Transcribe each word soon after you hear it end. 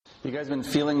You guys been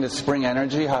feeling the spring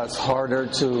energy, how it's harder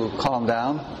to calm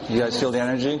down? You guys feel the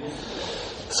energy?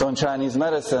 So in Chinese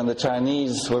medicine, the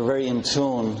Chinese were very in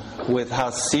tune with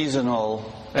how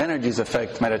seasonal energies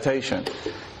affect meditation.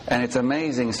 And it's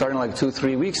amazing, starting like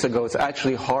 2-3 weeks ago, it's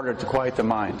actually harder to quiet the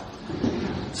mind.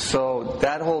 So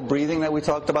that whole breathing that we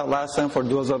talked about last time, for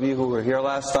those of you who were here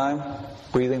last time,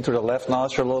 breathing through the left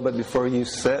nostril a little bit before you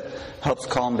sit, helps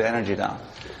calm the energy down.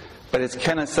 But it's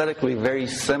kinesthetically very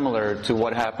similar to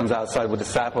what happens outside with the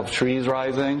sap of trees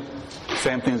rising.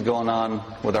 Same thing's going on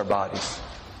with our bodies.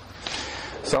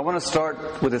 So I want to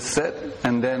start with a sit,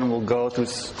 and then we'll go through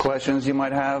questions you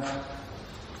might have.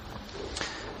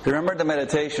 Remember the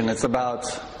meditation, it's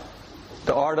about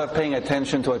the art of paying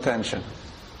attention to attention.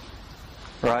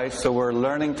 Right? So we're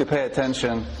learning to pay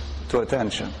attention to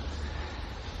attention.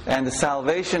 And the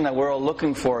salvation that we're all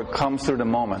looking for comes through the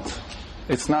moment.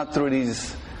 It's not through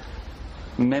these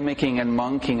mimicking and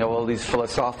monkeying of all these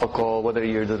philosophical, whether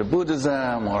you're to the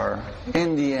Buddhism or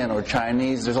Indian or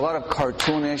Chinese, there's a lot of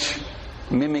cartoonish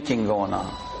mimicking going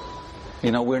on.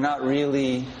 You know, we're not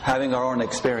really having our own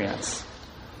experience.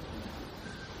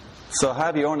 So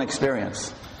have your own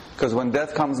experience. Because when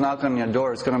death comes knocking on your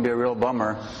door, it's going to be a real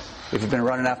bummer if you've been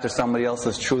running after somebody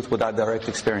else's truth without direct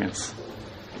experience.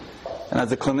 And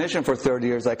as a clinician for 30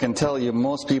 years, I can tell you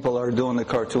most people are doing the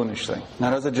cartoonish thing.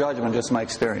 Not as a judgment, just my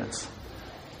experience.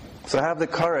 So have the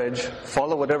courage,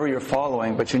 follow whatever you're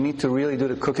following, but you need to really do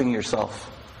the cooking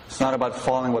yourself. It's not about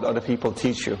following what other people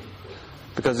teach you.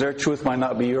 Because their truth might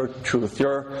not be your truth.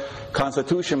 Your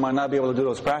constitution might not be able to do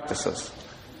those practices.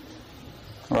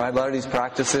 Right? A lot of these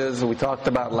practices we talked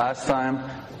about last time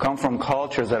come from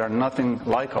cultures that are nothing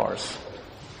like ours.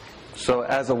 So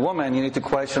as a woman, you need to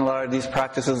question a lot of these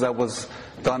practices that was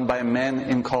done by men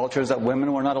in cultures that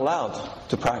women were not allowed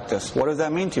to practice. What does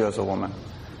that mean to you as a woman?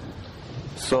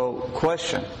 So,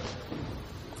 question.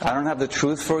 I don't have the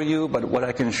truth for you, but what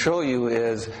I can show you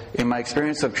is, in my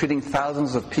experience of treating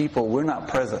thousands of people, we're not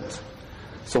present.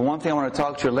 So one thing I want to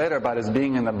talk to you later about is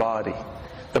being in the body.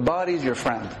 The body is your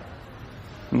friend.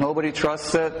 Nobody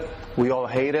trusts it. We all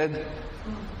hate it.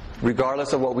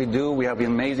 Regardless of what we do, we have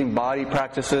amazing body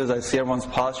practices. I see everyone's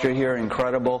posture here,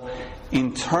 incredible.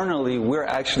 Internally, we're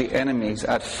actually enemies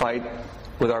at fight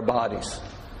with our bodies.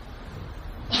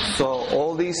 So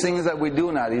all these things that we do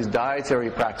now, these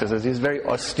dietary practices, these very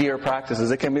austere practices,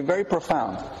 they can be very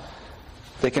profound.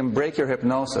 They can break your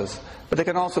hypnosis, but they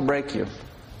can also break you.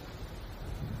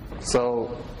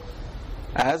 So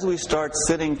as we start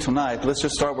sitting tonight, let's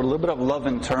just start with a little bit of love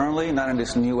internally, not in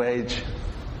this new age.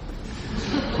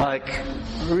 Like,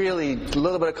 really, a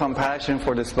little bit of compassion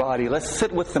for this body. Let's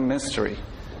sit with the mystery.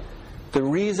 The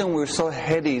reason we're so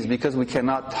heady is because we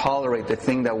cannot tolerate the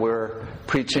thing that we're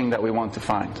preaching that we want to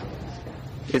find.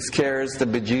 It scares the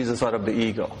bejesus out of the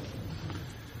ego.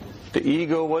 The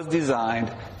ego was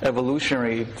designed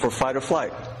evolutionary for fight or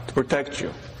flight, to protect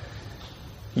you.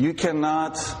 You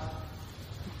cannot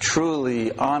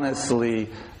truly, honestly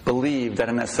believe that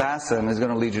an assassin is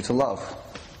going to lead you to love.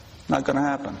 Not going to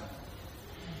happen.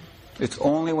 It's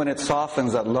only when it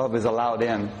softens that love is allowed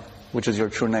in, which is your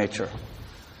true nature.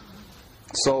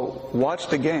 So watch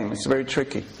the game. It's very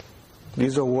tricky.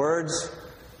 These are words.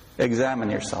 Examine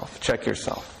yourself. Check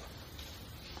yourself.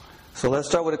 So let's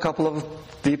start with a couple of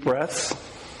deep breaths.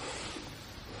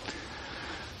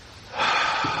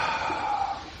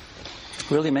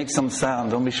 Really make some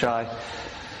sound. Don't be shy.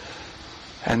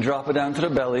 And drop it down to the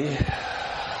belly.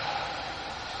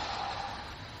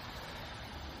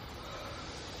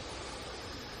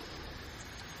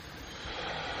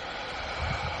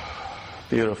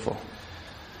 Beautiful.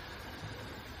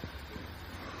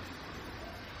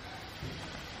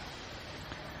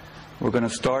 We're going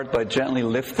to start by gently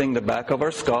lifting the back of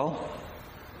our skull,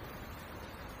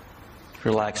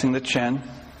 relaxing the chin.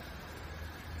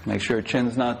 Make sure your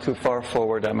chin's not too far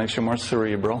forward. That makes you more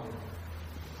cerebral.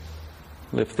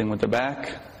 Lifting with the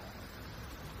back.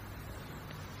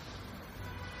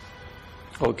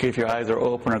 Okay if your eyes are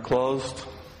open or closed.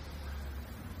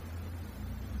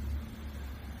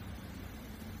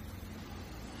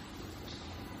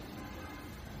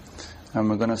 And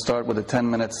we're going to start with a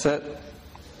 10-minute sit.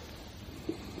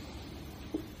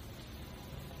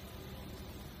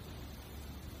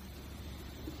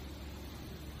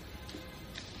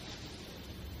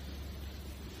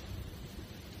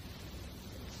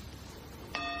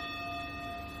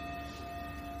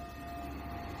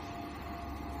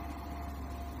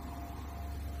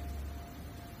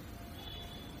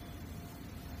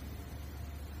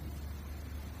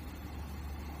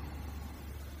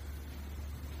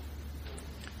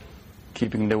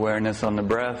 Keeping the awareness on the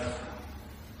breath.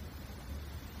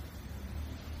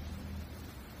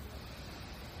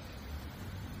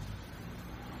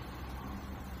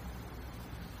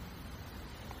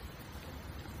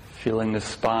 Feeling the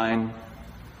spine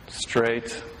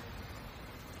straight.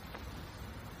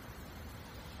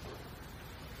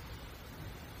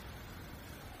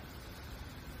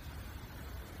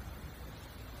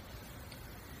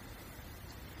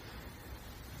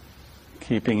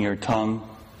 Keeping your tongue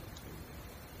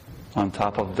on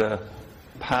top of the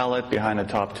palate, behind the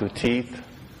top two teeth.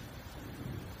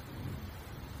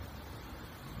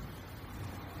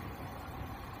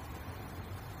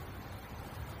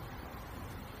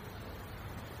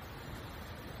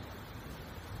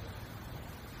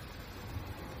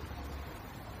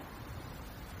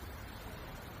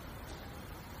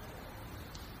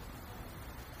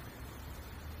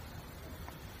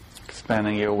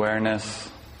 Expanding your awareness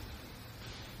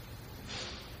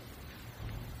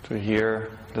to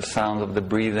hear the sounds of the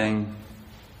breathing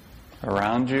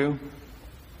around you.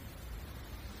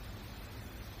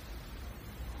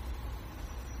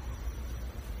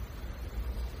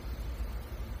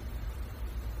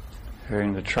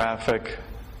 Hearing the traffic.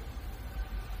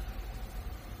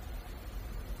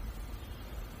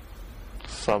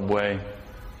 Subway.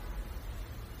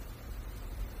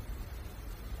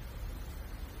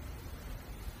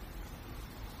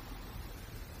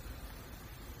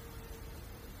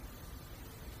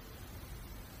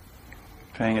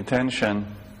 Paying attention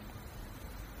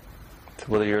to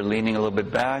whether you're leaning a little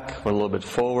bit back or a little bit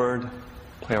forward.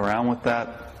 Play around with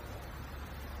that.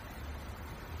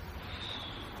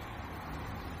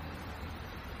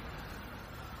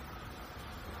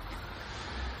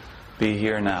 Be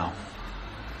here now.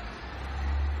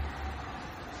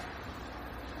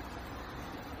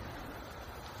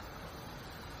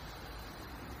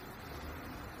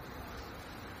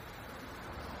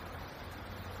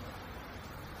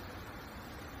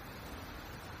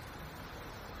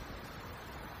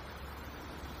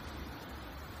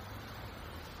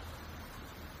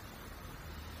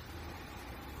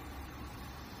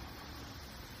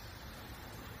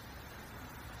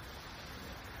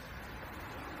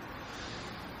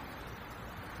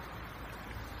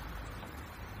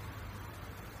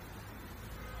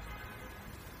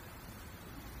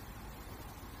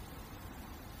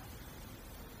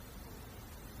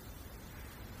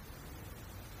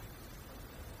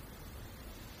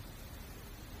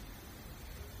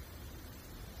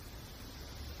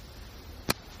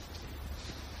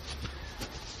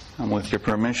 And with your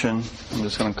permission, I'm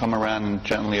just going to come around and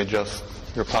gently adjust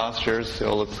your postures. They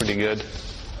all look pretty good.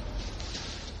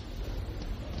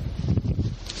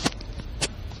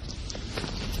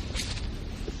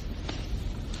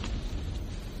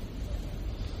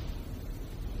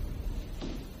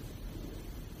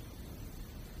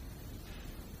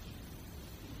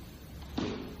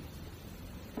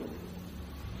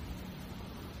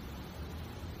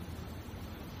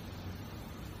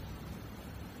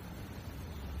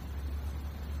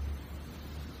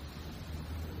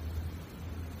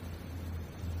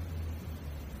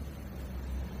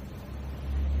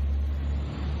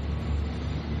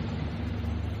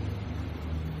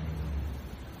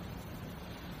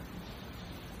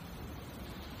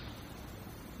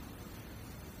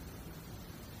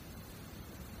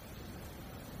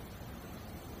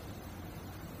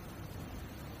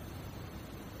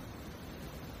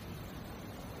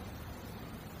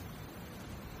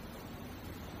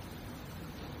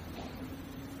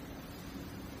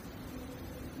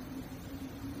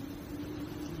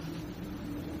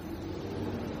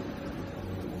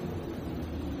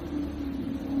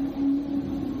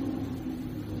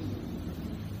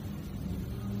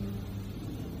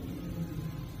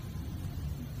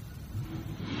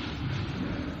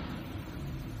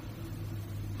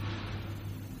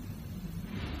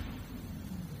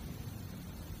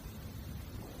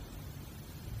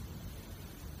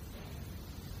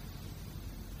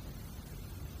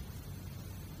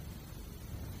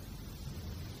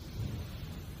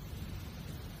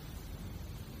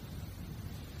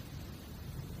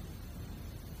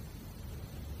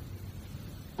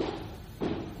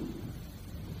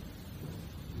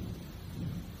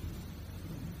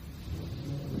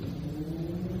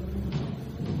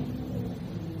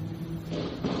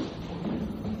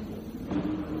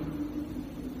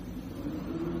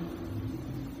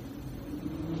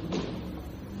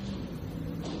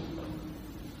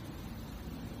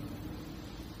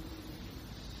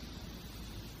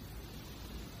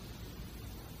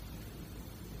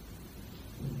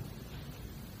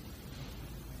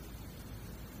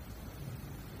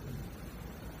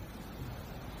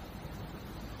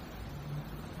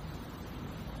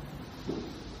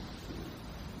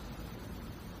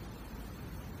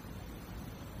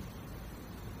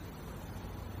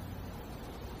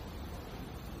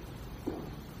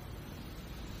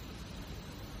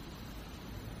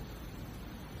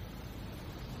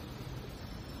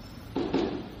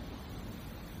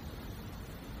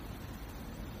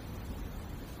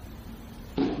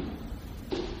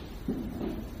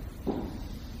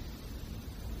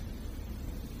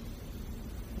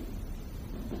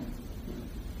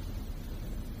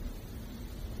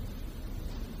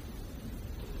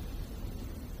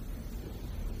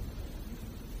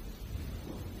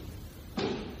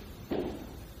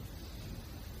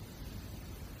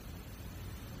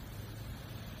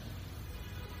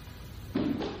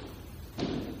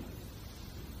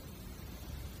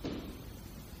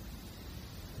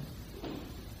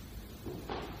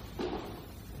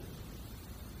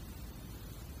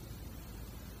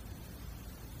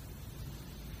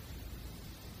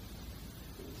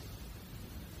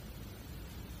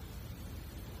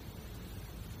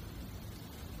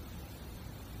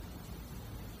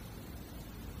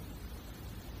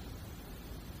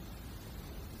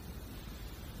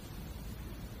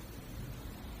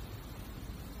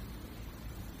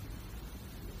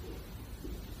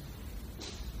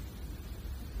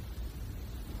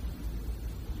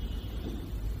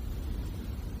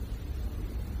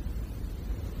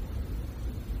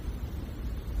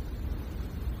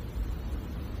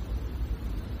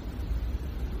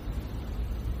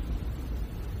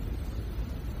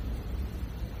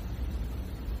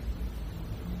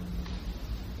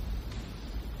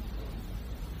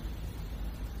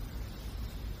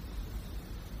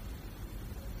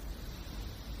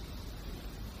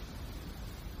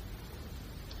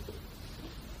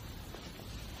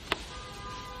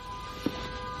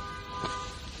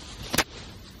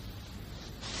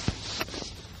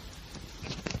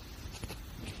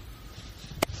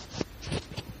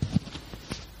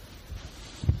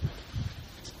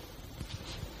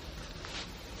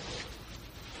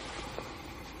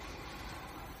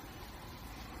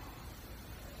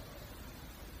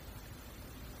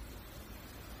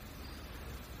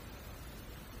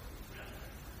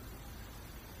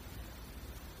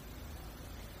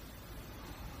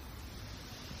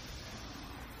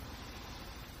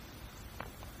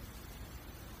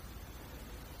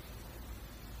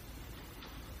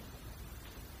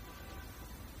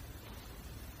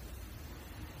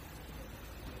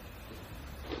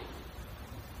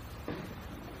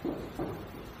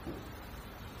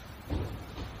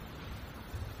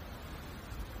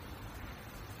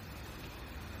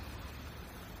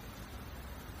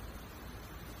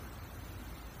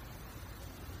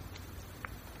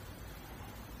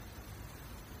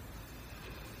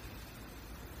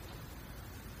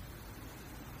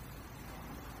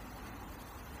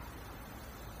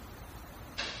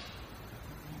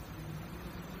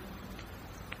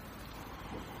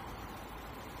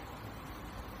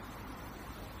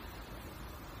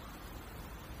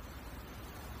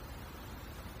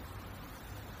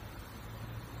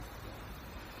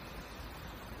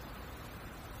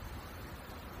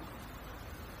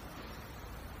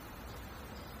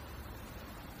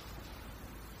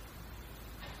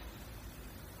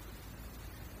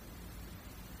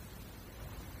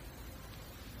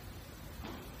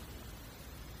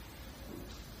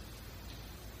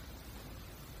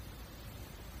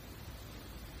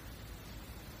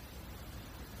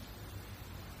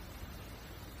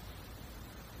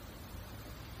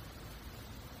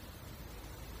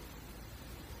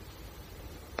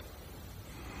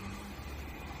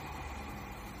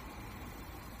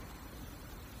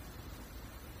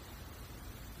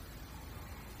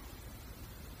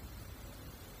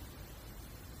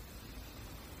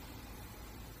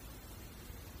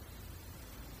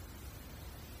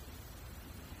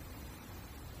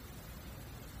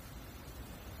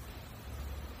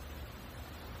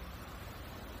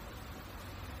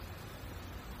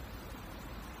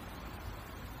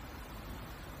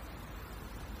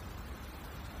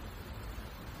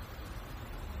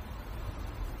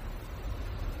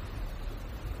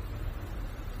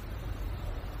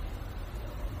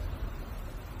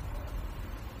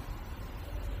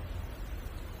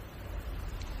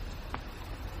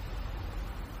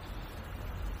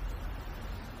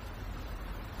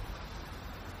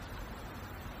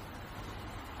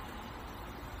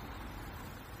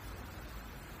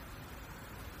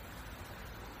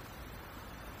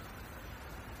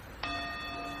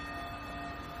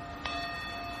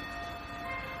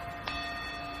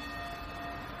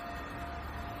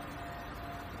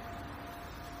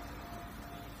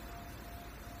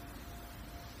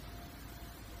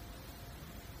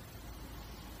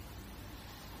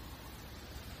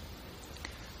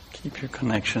 Keep your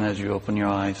connection as you open your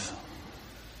eyes.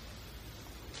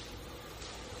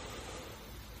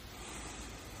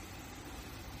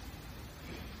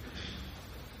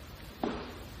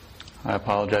 I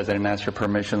apologize, I didn't ask your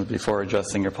permissions before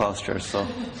adjusting your posture. So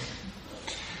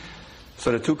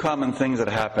the two common things that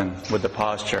happen with the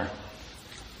posture.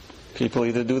 People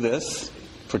either do this,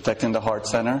 protecting the heart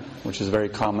center, which is very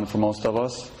common for most of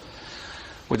us.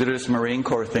 We do this Marine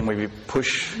Corps thing where we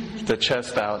push the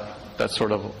chest out. That's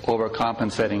sort of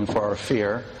overcompensating for our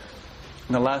fear.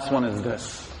 And the last one is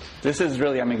this. This is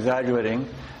really, I'm exaggerating,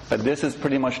 but this is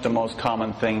pretty much the most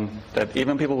common thing that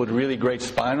even people with really great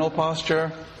spinal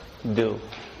posture do,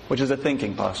 which is a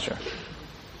thinking posture.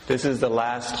 This is the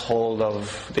last hold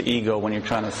of the ego when you're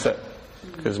trying to sit,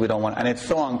 because we don't want, and it's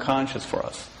so unconscious for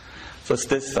us. So it's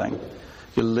this thing.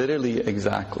 You literally,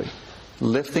 exactly,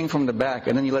 lifting from the back,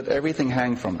 and then you let everything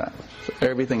hang from that. So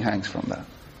everything hangs from that.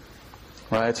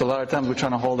 Right? So a lot of times we're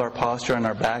trying to hold our posture and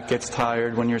our back gets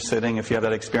tired when you're sitting. If you have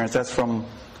that experience, that's from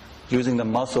using the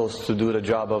muscles to do the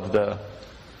job of the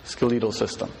skeletal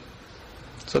system.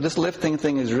 So this lifting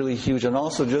thing is really huge, and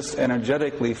also just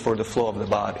energetically for the flow of the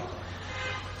body.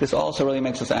 This also really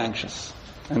makes us anxious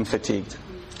and fatigued,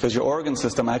 because your organ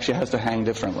system actually has to hang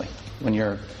differently when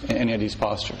you're in any of these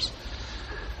postures.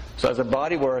 So as a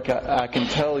body work, I can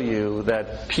tell you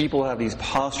that people have these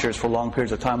postures for long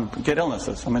periods of time, get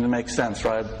illnesses. I mean, it makes sense,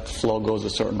 right? Flow goes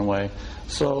a certain way.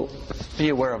 So be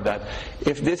aware of that.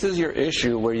 If this is your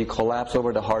issue where you collapse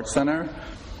over the heart center,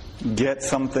 get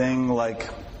something like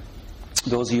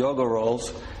those yoga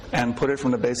rolls and put it from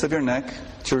the base of your neck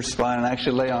to your spine and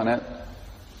actually lay on it,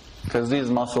 because these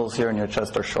muscles here in your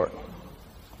chest are short,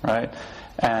 right?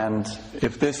 And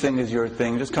if this thing is your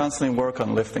thing, just constantly work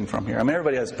on lifting from here. I mean,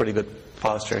 everybody has pretty good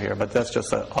posture here, but that's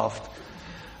just an off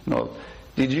note.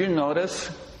 Did you notice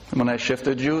when I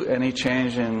shifted you any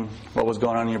change in what was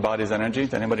going on in your body's energy?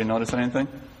 Did anybody notice anything?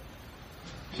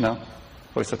 No?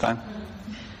 Waste of time?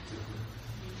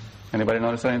 Anybody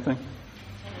notice anything?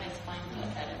 My spine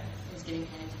was getting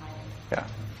kind of tired.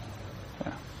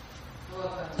 Yeah.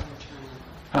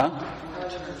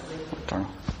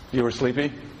 Huh? You were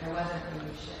sleepy?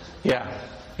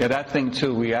 Yeah, that thing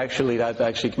too. That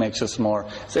actually makes us more.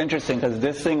 It's interesting because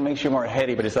this thing makes you more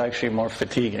heady, but it's actually more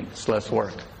fatiguing. It's less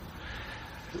work.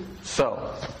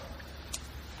 So,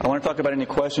 I want to talk about any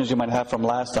questions you might have from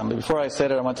last time. But before I say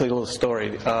that, I want to tell you a little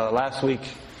story. Last week,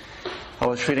 I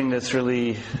was treating this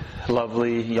really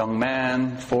lovely young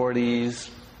man, 40s,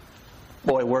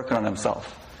 boy working on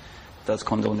himself. Does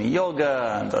Kundalini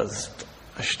yoga and does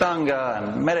Ashtanga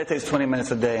and meditates 20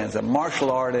 minutes a day and is a martial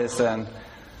artist, and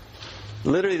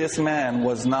literally this man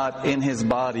was not in his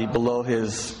body below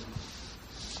his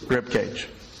rib cage.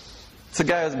 It's a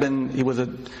guy he was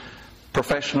a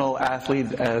professional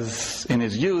athlete as in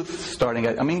his youth,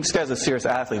 this guy's a serious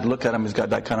athlete. Look at him, he's got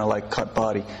that kind of like cut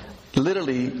body.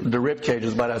 Literally, the rib cage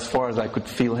is about as far as I could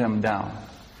feel him down.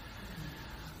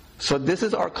 So this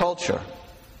is our culture,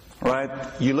 right?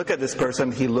 You look at this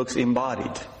person, he looks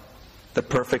embodied. The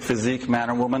perfect physique, man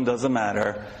or woman, doesn't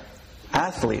matter.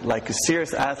 Athlete, like a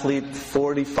serious athlete,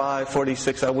 45,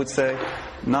 46, I would say,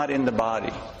 not in the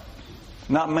body.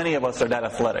 Not many of us are that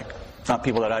athletic. It's not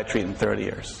people that I treat in 30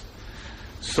 years.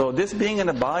 So this being in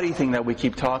the body thing that we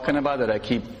keep talking about, that I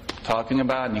keep talking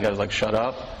about, and you guys like, shut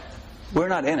up, we're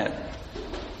not in it.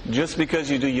 Just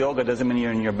because you do yoga doesn't mean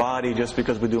you're in your body. Just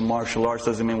because we do martial arts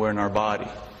doesn't mean we're in our body.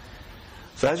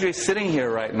 So as you're sitting here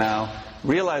right now,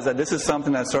 realize that this is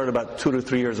something that started about 2 to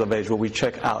 3 years of age, where we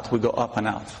check out, we go up and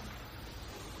out.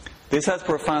 This has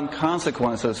profound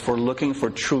consequences for looking for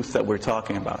truth that we're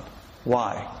talking about.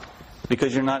 Why?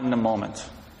 Because you're not in the moment.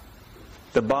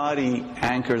 The body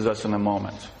anchors us in the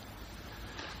moment.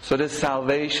 So this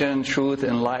salvation, truth,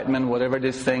 enlightenment, whatever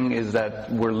this thing is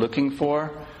that we're looking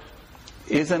for,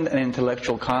 isn't an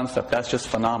intellectual concept. That's just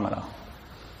phenomena.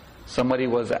 Somebody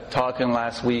was talking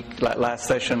last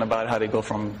session about how they go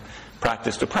from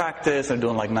practice to practice. They're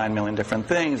doing like 9 million different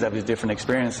things. They have these different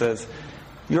experiences.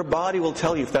 Your body will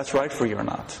tell you if that's right for you or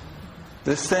not.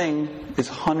 This thing is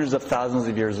hundreds of thousands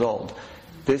of years old.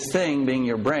 This thing, being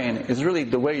your brain, is really,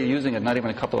 the way you're using it, not even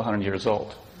a couple of hundred years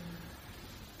old.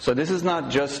 So this is not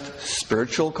just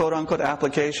spiritual, quote-unquote,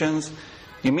 applications.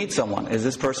 You meet someone. Is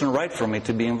this person right for me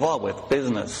to be involved with?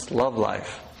 Business, love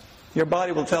life. Your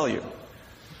body will tell you.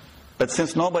 But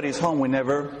since nobody's home, we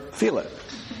never feel it.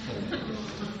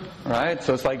 Right?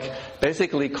 So it's like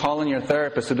basically calling your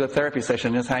therapist to do a therapy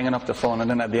session, just hanging up the phone, and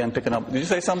then at the end picking up. Did you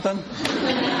say something?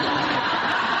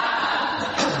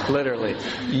 Literally.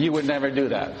 You would never do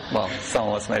that. Well, some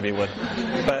of us maybe would.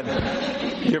 But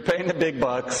you're paying the big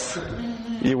bucks.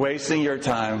 You're wasting your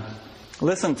time.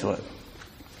 Listen to it.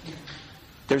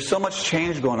 There's so much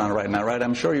change going on right now, right?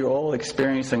 I'm sure you're all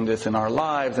experiencing this in our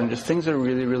lives, and just things are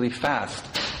really, really fast.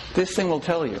 This thing will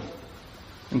tell you.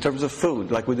 In terms of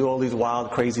food, like we do all these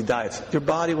wild, crazy diets, your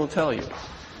body will tell you.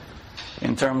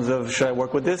 In terms of, should I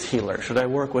work with this healer? Should I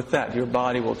work with that? Your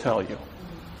body will tell you.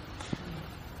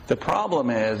 The problem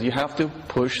is you have to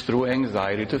push through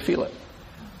anxiety to feel it.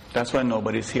 That's why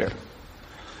nobody's here.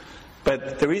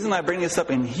 But the reason I bring this up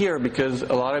in here, because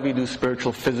a lot of you do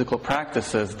spiritual physical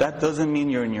practices, that doesn't mean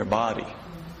you're in your body.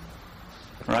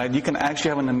 Right? You can actually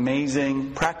have an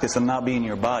amazing practice and not be in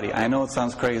your body. I know it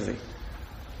sounds crazy.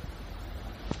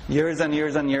 Years and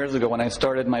years and years ago, when I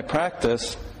started my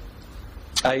practice,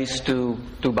 I used to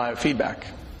do biofeedback,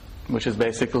 which is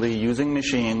basically using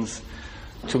machines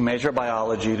to measure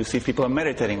biology to see if people are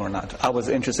meditating or not. I was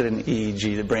interested in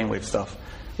EEG, the brainwave stuff.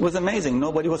 It was amazing.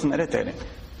 Nobody was meditating.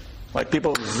 Like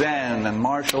people Zen and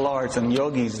martial arts and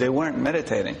yogis, they weren't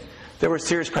meditating. They were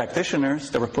serious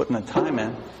practitioners. They were putting the time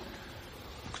in.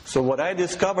 So what I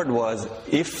discovered was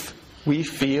if we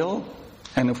feel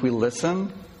and if we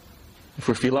listen, if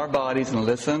we feel our bodies and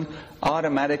listen,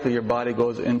 automatically your body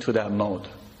goes into that mode,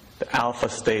 the alpha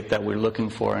state that we're looking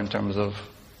for in terms of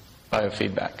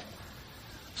biofeedback.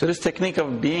 So this technique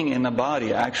of being in the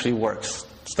body actually works.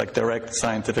 It's like direct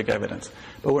scientific evidence.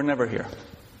 But we're never here.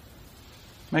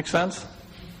 Make sense?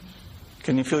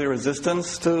 Can you feel your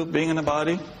resistance to being in the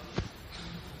body?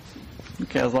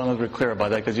 Okay, as long as we're clear about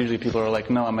that, because usually people are like,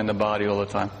 no, I'm in the body all the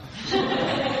time.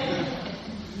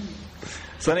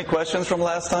 So any questions from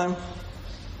last time?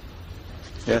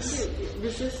 Yes?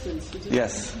 Resistance.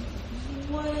 Yes.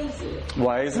 Why is it?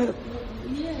 Why is it?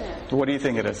 Yeah. What do you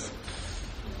think it is?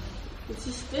 It's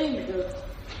this thing that goes,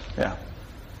 Yeah.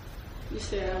 you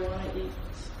say, I want to eat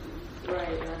right,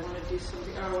 or I want to do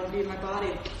something, or I want to be in my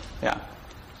body. Yeah.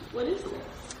 What is that?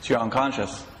 It's your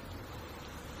unconscious.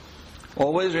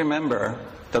 Always remember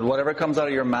that whatever comes out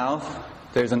of your mouth,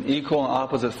 there's an equal and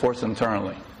opposite force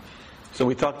internally. So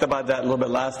we talked about that a little bit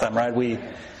last time, right? We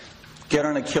get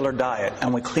on a killer diet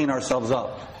and we clean ourselves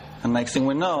up. And next thing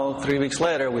we know, 3 weeks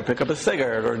later, we pick up a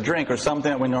cigarette or a drink or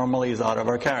something that we normally is out of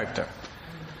our character.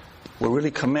 We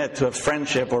really commit to a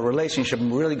friendship or relationship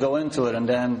and really go into it, and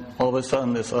then all of a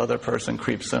sudden this other person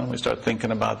creeps in. We start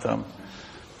thinking about them.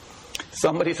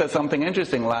 Somebody said something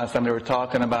interesting last time. They were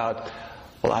talking about,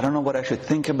 well, I don't know what I should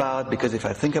think about, because if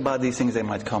I think about these things, they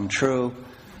might come true.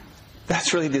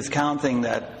 That's really discounting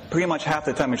that pretty much half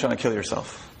the time you're trying to kill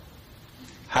yourself.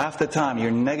 Half the time you're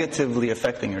negatively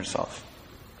affecting yourself.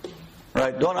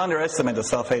 Right? Don't underestimate the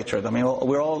self-hatred. I mean,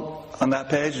 we're all on that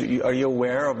page. Are you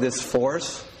aware of this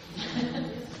force?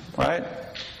 Right?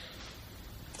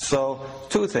 So,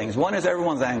 two things. One is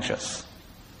everyone's anxious.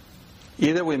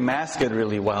 Either we mask it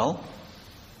really well,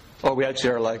 or we actually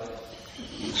are like...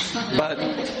 But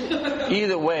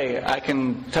either way, I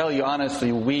can tell you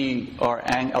honestly, we are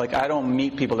like I don't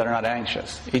meet people that are not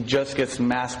anxious. It just gets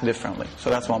masked differently. So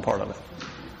that's one part of it.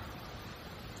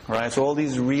 Right? So all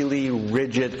these really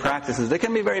rigid practices, they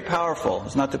can be very powerful.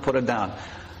 It's not to put it down.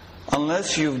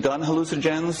 Unless you've done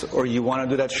hallucinogens or you want to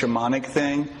do that shamanic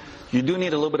thing, you do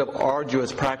need a little bit of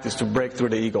arduous practice to break through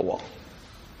the ego wall.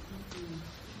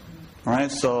 Right?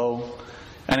 So,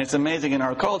 and it's amazing in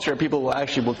our culture, people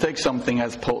will take something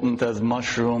as potent as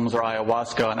mushrooms or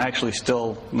ayahuasca and actually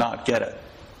still not get it.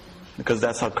 Because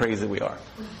that's how crazy we are.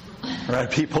 Right?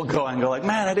 People go like,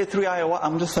 man, I did 3 ayahuasca.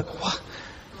 I'm just like, what?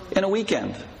 In a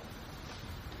weekend.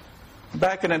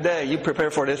 Back in the day, you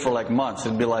prepare for this for like months.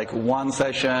 It'd be like one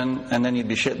session, and then you'd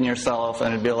be shitting yourself,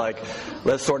 and it'd be like,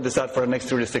 let's sort this out for the next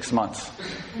 3 to 6 months.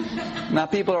 Now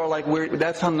people are like,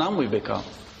 that's how numb we've become.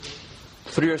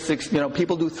 3 or 6,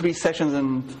 people do 3 sessions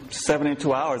in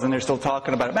 72 hours, and they're still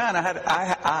talking about it. Man,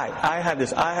 I had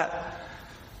this.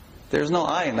 There's no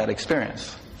I in that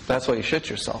experience. That's why you shit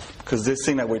yourself, because this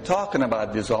thing that we're talking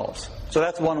about dissolves. So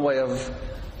that's one way of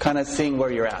kind of seeing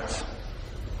where you're at.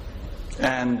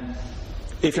 And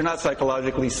if you're not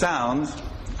psychologically sound,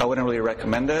 I wouldn't really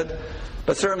recommend it.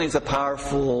 But certainly it's a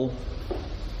powerful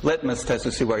litmus test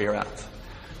to see where you're at.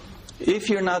 If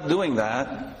you're not doing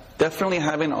that, definitely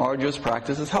having arduous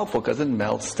practice is helpful because it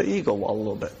melts the ego wall a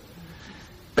little bit.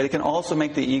 But it can also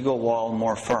make the ego wall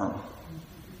more firm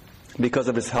because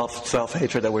of this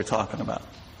self-hatred that we're talking about.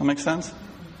 That make sense?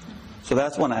 So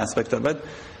that's one aspect of it.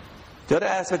 The other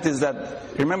aspect is that,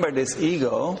 remember, this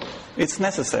ego, it's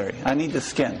necessary. I need the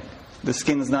skin. The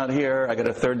skin's not here, I got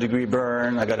a 3rd-degree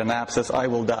burn, I got an abscess, I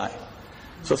will die.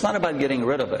 So it's not about getting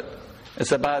rid of it.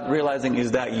 It's about realizing,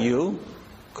 is that you,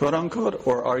 quote unquote,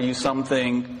 or are you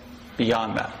something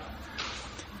beyond that?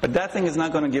 But that thing is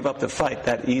not going to give up the fight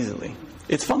that easily.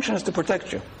 Its function is to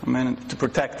protect you. I mean, to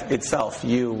protect itself,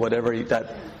 you, whatever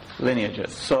that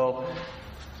lineages. So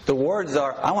the words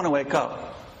are, I want to wake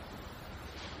up.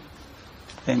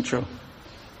 Ain't true.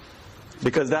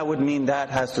 Because that would mean that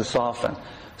has to soften.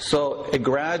 So a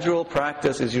gradual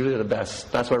practice is usually the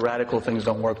best. That's why radical things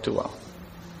don't work too well.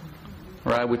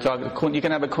 Right? You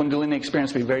can have a Kundalini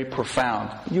experience be very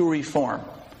profound. You reform.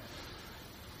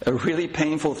 A really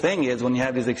painful thing is when you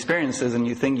have these experiences and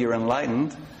you think you're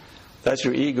enlightened. That's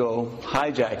your ego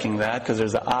hijacking that, because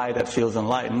there's the I that feels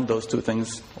enlightened. Those two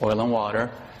things, oil and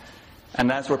water. And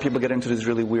that's where people get into these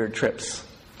really weird trips.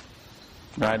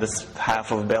 Right? This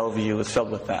half of Bellevue is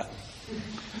filled with that.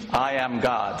 I am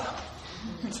God.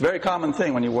 It's a very common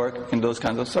thing when you work in those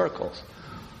kinds of circles.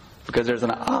 Because there's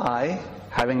an I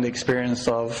having the experience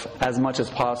of as much as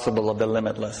possible of the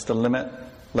limitless. The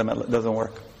limitless doesn't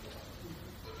work.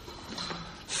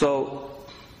 So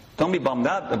don't be bummed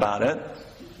out about it.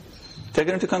 Take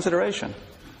it into consideration.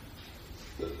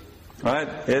 Right?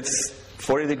 It's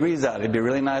 40 degrees out. It'd be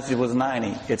really nice if it was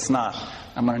 90. It's not.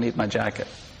 I'm going to need my jacket.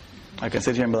 I can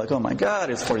sit here and be like, oh my God,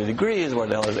 it's 40 degrees. Where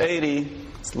the hell is 80?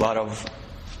 It's a lot of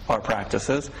our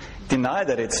practices. Deny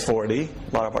that it's 40.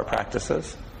 A lot of our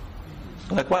practices.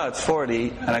 Like, wow, it's 40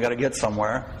 and I got to get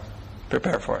somewhere.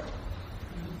 Prepare for it.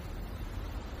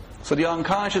 So the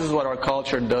unconscious is what our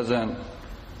culture doesn't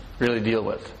really deal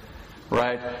with.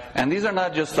 Right? And these are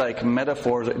not just like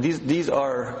metaphors. These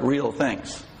are real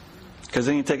things. Because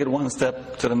then you take it one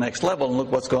step to the next level and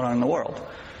look what's going on in the world.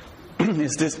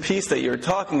 It's this piece that you're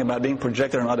talking about being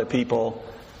projected on other people,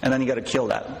 and then you got to kill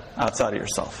that outside of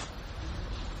yourself.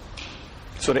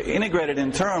 So to integrate it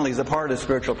internally is a part of the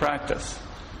spiritual practice.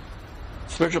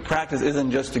 Spiritual practice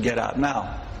isn't just to get out.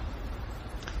 Now,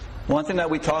 one thing that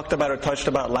we talked about or touched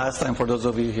about last time, for those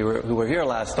of you who were here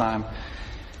last time,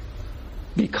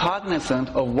 be cognizant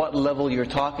of what level you're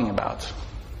talking about.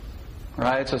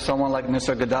 Right? So someone like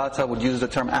Nisargadatta would use the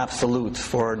term absolute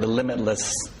for the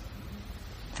limitless.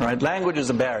 Right? Language is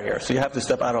a barrier, so you have to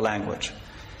step out of language.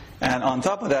 And on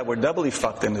top of that, we're doubly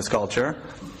fucked in this culture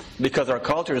because our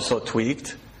culture is so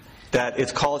tweaked that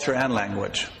it's culture and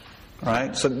language.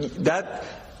 Right? So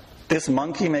this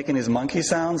monkey making his monkey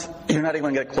sounds, you're not even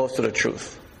going to get close to the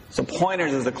truth. So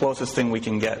pointers is the closest thing we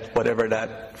can get, whatever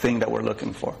that thing that we're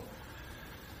looking for.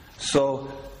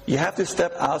 So you have to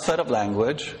step outside of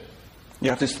language. You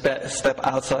have to step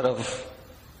outside of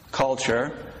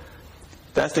culture.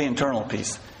 That's the internal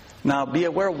piece. Now, be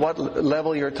aware of what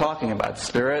level you're talking about.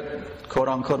 Spirit, quote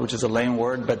unquote, which is a lame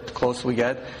word, but the closer we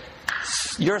get.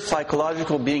 You're a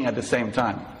psychological being at the same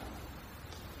time.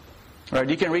 Right?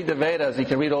 You can read the Vedas, you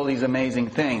can read all these amazing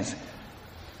things.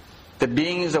 The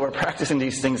beings that were practicing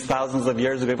these things thousands of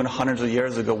years ago, even hundreds of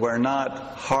years ago, were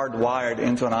not hardwired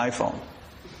into an iPhone.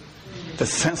 The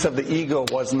sense of the ego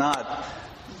was not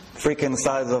freaking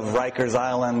size of Rikers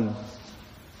Island.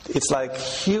 It's like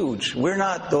huge. We're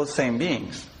not those same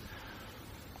beings.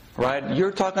 Right?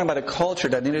 You're talking about a culture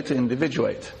that needed to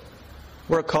individuate.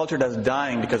 We're a culture that's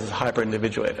dying because it's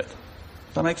hyper-individuated.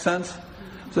 Does that make sense?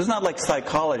 So it's not like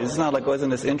psychology. It's not like, oh, isn't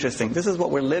this interesting? This is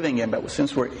what we're living in, but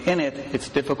since we're in it, it's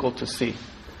difficult to see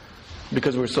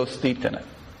because we're so steeped in it.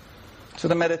 So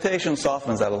the meditation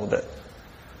softens that a little bit.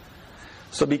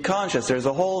 So be conscious. There's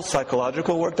a whole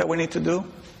psychological work that we need to do.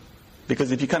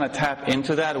 Because if you kind of tap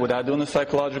into that without doing the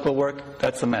psychological work,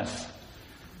 that's a mess.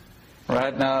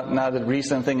 Right? Now the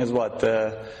recent thing is what?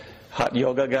 The hot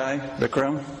yoga guy,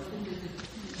 Bikram?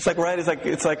 It's like, right?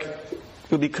 It's like,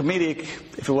 it would be comedic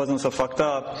if it wasn't so fucked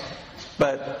up.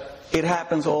 But it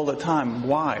happens all the time.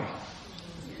 Why?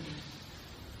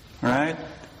 Right?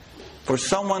 For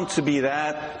someone to be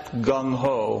that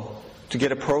gung-ho, to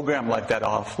get a program like that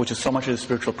off, which is so much of the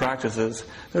spiritual practices,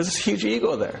 there's this huge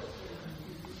ego there.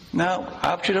 Now,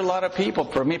 I've treated a lot of people.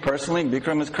 For me personally,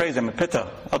 Bikram is crazy. I'm a pitta.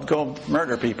 I'd go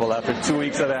murder people after 2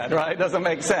 weeks of that, right? It doesn't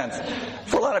make sense.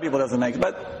 For a lot of people, it doesn't make sense.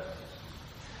 But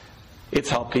it's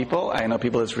helped people. I know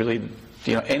people that's really,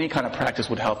 any kind of practice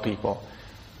would help people.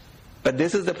 But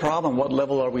this is the problem. What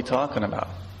level are we talking about?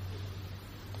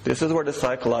 This is where the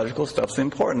psychological stuff's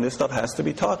important. This stuff has to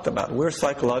be talked about. We're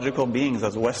psychological beings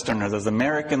as Westerners, as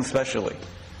Americans especially.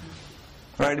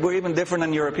 Right? We're even different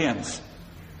than Europeans.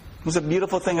 It's a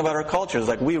beautiful thing about our culture. It's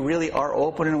like we really are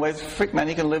open in ways. Frick, man,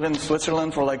 you can live in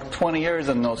Switzerland for like 20 years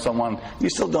and know someone. You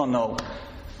still don't know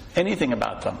anything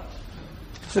about them.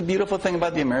 It's a beautiful thing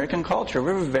about the American culture.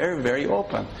 We're very, very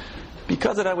open.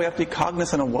 Because of that, we have to be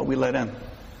cognizant of what we let in.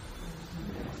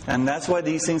 And that's why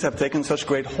these things have taken such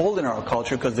great hold in our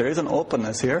culture, because there is an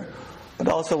openness here, but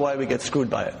also why we get screwed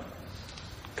by it.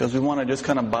 Because we want to just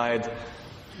kind of bide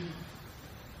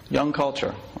young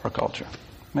culture, our culture.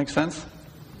 Make sense?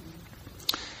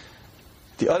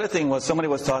 The other thing was somebody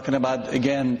was talking about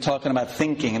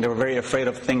thinking, and they were very afraid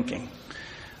of thinking.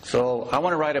 So I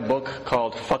want to write a book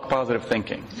called Fuck Positive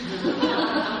Thinking.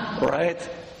 Right?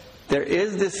 There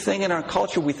is this thing in our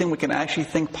culture, we think we can actually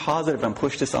think positive and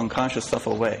push this unconscious stuff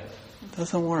away. It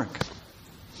doesn't work.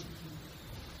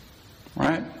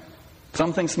 Right?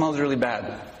 Something smells really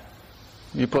bad.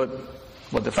 You put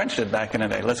what the French did back in the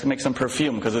day. Let's make some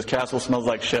perfume because this castle smells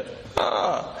like shit.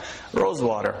 Rose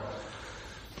water.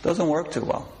 Doesn't work too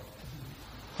well.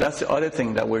 That's the other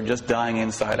thing, that we're just dying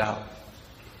inside out.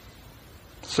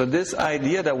 So this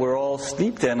idea that we're all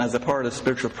steeped in as a part of the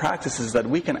spiritual practice is that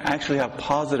we can actually have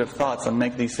positive thoughts and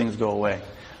make these things go away.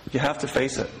 You have to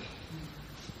face it.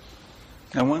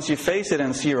 And once you face it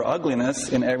and see your ugliness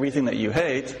in everything that you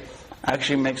hate,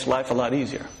 actually makes life a lot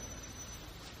easier.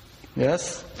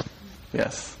 Yes?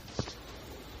 Yes.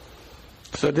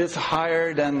 So this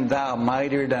higher than thou,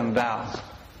 mightier than thou.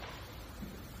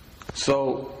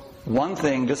 So one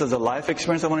thing, just as a life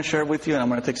experience I want to share with you, and I'm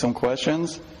going to take some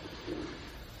questions.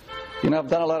 I've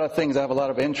done a lot of things. I have a lot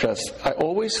of interests. I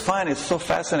always find it so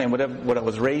fascinating, whether I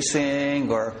was racing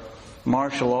or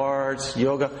martial arts,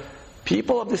 yoga.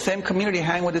 People of the same community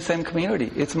hang with the same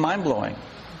community. It's mind-blowing.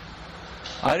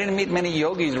 I didn't meet many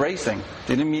yogis racing.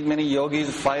 Didn't meet many yogis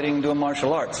fighting, doing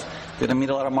martial arts. Didn't meet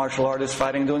a lot of martial artists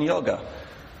fighting, doing yoga.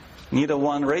 Neither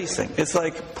one racing. It's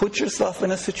like, put yourself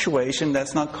in a situation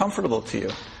that's not comfortable to you.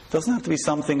 It doesn't have to be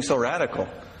something so radical.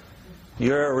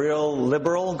 You're a real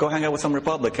liberal, go hang out with some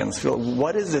Republicans.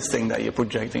 What is this thing that you're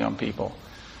projecting on people?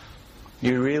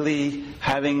 You're really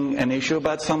having an issue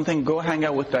about something, go hang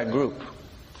out with that group.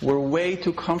 We're way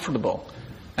too comfortable.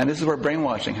 And this is where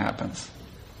brainwashing happens.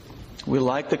 We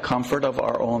like the comfort of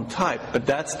our own type, but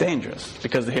that's dangerous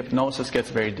because the hypnosis gets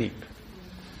very deep.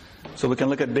 So we can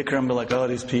look at Bikram and be like, oh,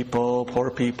 these people,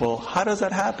 poor people. How does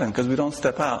that happen? Because we don't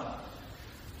step out.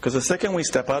 Because the second we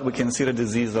step out, we can see the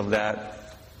disease of that.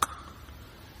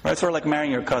 Right? It's sort of like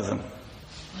marrying your cousin.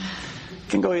 It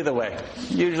can go either way.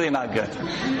 Usually not good.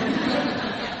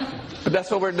 But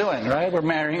that's what we're doing, right? We're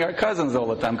marrying our cousins all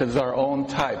the time because it's our own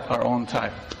type,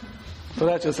 So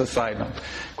that's just a side note.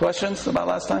 Questions about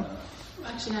last time?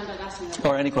 Actually, not about last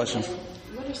time. Or any questions?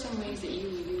 What are some ways that you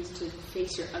use to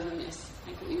face your ugliness?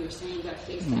 Like what you were saying about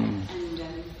face that. And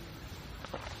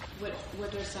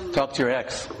what are some... Talk to your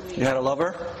ex. You had a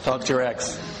lover? Talk to your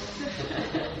ex.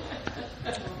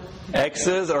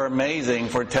 Exes are amazing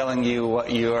for telling you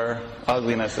what your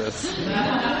ugliness is.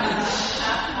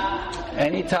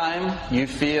 Anytime you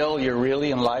feel you're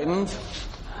really enlightened,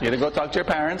 you either go talk to your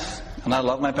parents, and I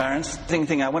love my parents. Same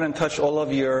thing, I went and touched all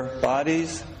of your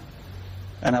bodies,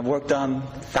 and I've worked on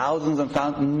thousands and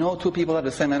thousands. No two people have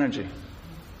the same energy.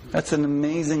 That's an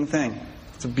amazing thing.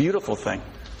 It's a beautiful thing.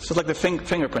 It's just like the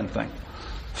fingerprint thing.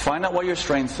 Find out what your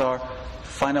strengths are.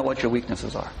 Find out what your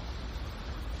weaknesses are.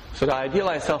 So the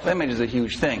idealized self-image is a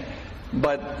huge thing.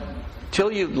 But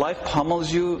till life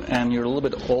pummels you and you're a little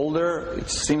bit older, it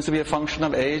seems to be a function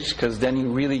of age, because then you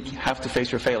really have to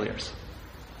face your failures.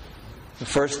 The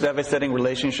first devastating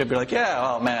relationship, you're like, yeah,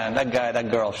 oh man, that guy,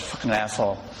 that girl, she's a fucking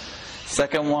asshole.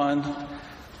 Second one,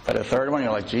 by the third one,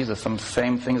 you're like, Jesus, some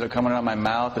same things are coming out of my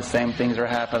mouth, the same things are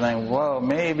happening. Whoa,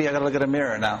 maybe I gotta look at a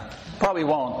mirror now. Probably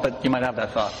won't, but you might have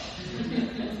that thought.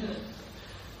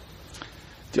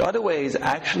 The other way is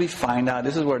actually find out,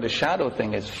 this is where the shadow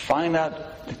thing is, find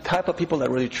out the type of people that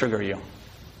really trigger you.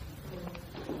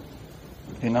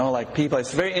 Like people,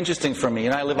 it's very interesting for me.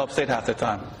 I live upstate half the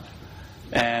time.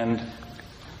 And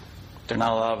they're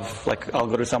not a lot of, I'll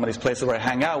go to some of these places where I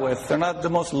hang out with, they're not the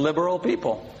most liberal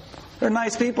people. They're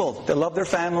nice people. They love their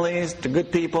families, they're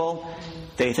good people.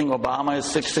 They think Obama is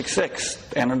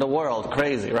 666, end of the world,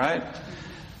 crazy, right?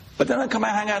 But then I come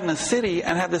and hang out in the city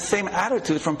and have the same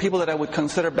attitude from people that I would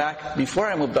consider back before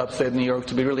I moved upstate New York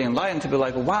to be really enlightened, to be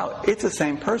like, wow, it's the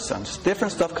same person. Just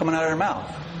different stuff coming out of their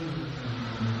mouth.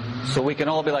 So we can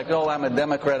all be like, oh, I'm a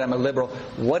Democrat, I'm a liberal.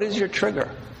 What is your trigger?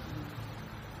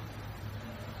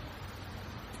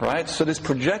 Right? So this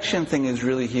projection thing is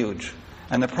really huge.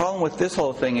 And the problem with this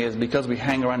whole thing is because we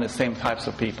hang around the same types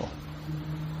of people.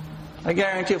 I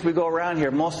guarantee if we go around here,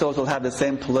 most of us will have the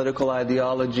same political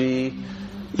ideology,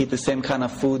 eat the same kind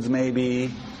of foods maybe,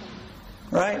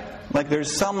 right?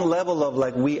 There's some level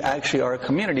of we actually are a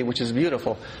community, which is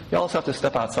beautiful. You also have to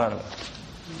step outside of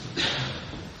it.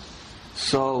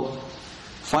 So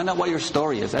find out what your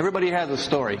story is. Everybody has a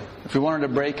story. If we wanted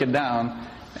to break it down,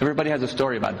 everybody has a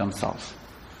story about themselves.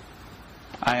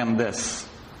 I am this.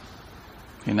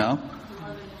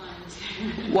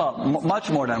 Well, much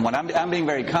more than one. I'm being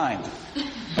very kind.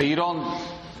 But you don't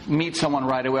meet someone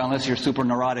right away unless you're super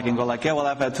neurotic and go like, yeah, well,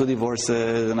 I've had 2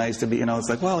 divorces and I used to be, it's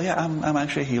like, well, yeah, I'm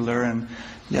actually a healer and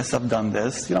yes, I've done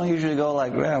this. You don't usually go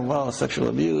like, yeah, well, sexual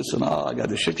abuse and I got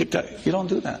this shit kicked out. You don't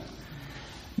do that.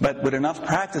 But with enough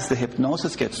practice, the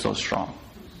hypnosis gets so strong.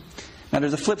 Now,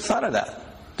 there's a flip side of that.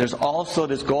 There's also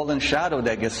this golden shadow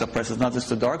that gets suppressed. It's not just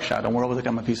the dark shadow. We're always like,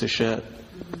 I'm a piece of shit.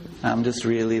 I'm just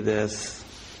really this.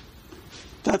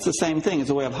 That's the same thing. It's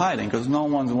a way of hiding because no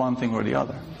one's one thing or the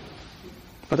other.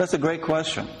 But that's a great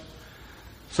question.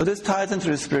 So this ties into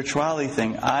the spirituality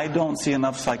thing. I don't see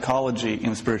enough psychology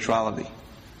in spirituality.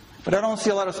 But I don't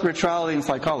see a lot of spirituality in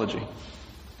psychology.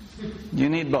 You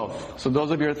need both. So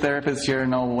those of your therapists here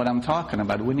know what I'm talking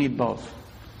about. We need both.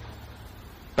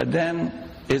 But then,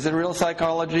 is it real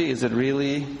psychology? Is it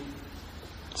really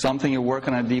something you work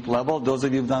on a deep level? Those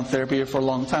of you who've done therapy for a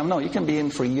long time, no, you can be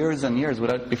in for years and years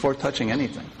before touching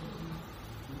anything.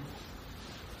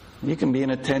 You can be in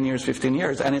it 10 years, 15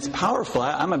 years, and it's powerful.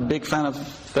 I'm a big fan of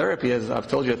therapy, as I've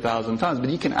told you 1,000 times, but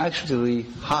you can actually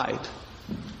hide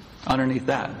underneath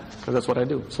that, because that's what I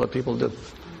do. It's what people do.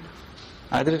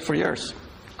 I did it for years.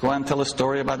 Go and tell a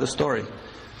story about the story.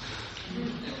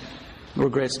 We're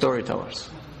great storytellers.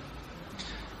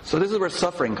 So this is where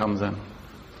suffering comes in.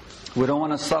 We don't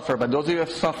want to suffer, but those of you who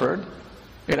have suffered,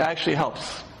 it actually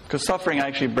helps. Because suffering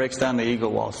actually breaks down the ego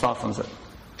wall, softens it.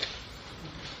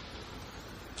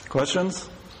 Questions?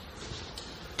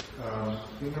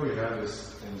 We have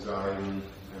this anxiety and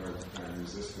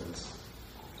resistance.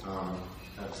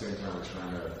 At the same time, we're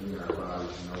trying to be in our body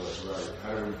to know what's right.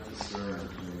 How do we discern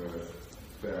between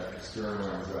the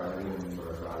external anxiety and what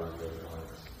our body really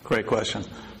wants? Great question.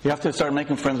 You have to start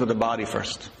making friends with the body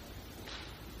first.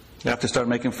 You have to start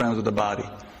making friends with the body.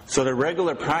 So the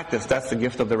regular practice, that's the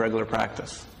gift of the regular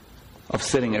practice, of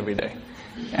sitting every day.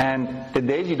 And the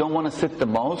days you don't want to sit the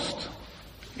most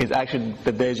is actually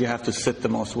the days you have to sit the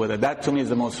most with it. That to me is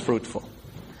the most fruitful.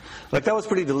 Like that was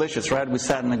pretty delicious, right? We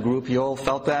sat in a group. You all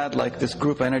felt that? Like this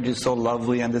group energy is so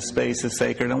lovely and this space is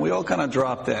sacred. And we all kind of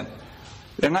dropped in.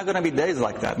 There are not going to be days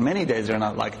like that. Many days are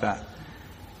not like that.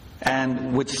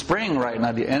 And with spring right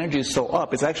now, the energy is so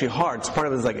up. It's actually hard. It's part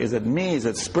of it is like, is it me? Is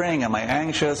it spring? Am I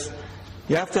anxious?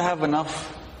 You have to have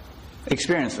enough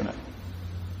experience in it.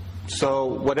 So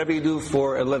whatever you do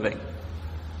for a living,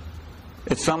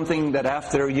 it's something that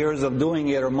after years of doing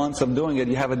it or months of doing it,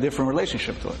 you have a different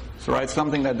relationship to it. So, right,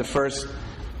 something that the first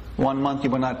 1 month you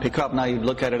would not pick up, now you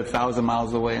look at it 1,000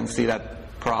 miles away and see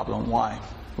that problem. Why?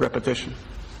 Repetition.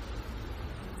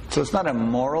 So it's not a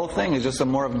moral thing, it's just a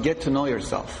more of get to know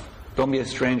yourself. Don't be a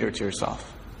stranger to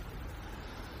yourself.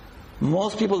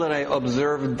 Most people that I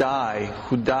observe die,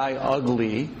 who die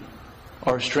ugly,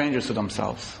 are strangers to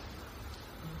themselves.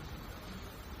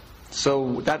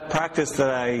 So that practice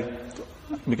that I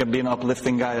be an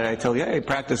uplifting guy that I tell you, hey,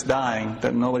 practice dying,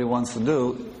 that nobody wants to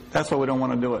do, that's why we don't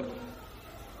want to do it.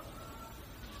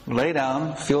 Lay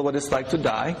down, feel what it's like to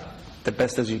die, the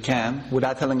best as you can,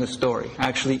 without telling a story.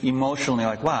 Actually, emotionally,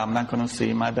 like, wow, I'm not going to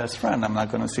see my best friend, I'm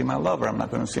not going to see my lover, I'm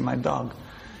not going to see my dog.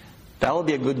 That will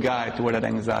be a good guide to where that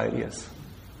anxiety is.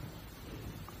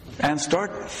 And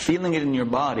start feeling it in your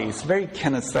body. It's very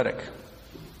kinesthetic.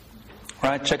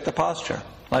 Right? Check the posture.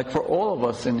 Like for all of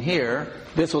us in here,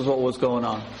 this was what was going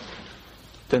on.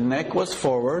 The neck was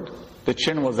forward, the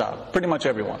chin was out. Pretty much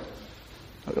everyone.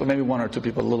 Maybe 1 or 2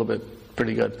 people a little bit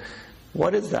pretty good.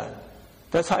 What is that?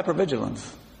 That's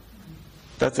hypervigilance.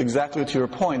 That's exactly to your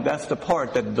point. That's the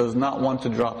part that does not want to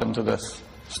drop into this.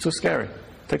 It's too scary.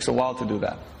 It takes a while to do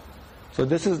that. So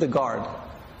this is the guard.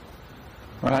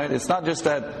 Right? It's not just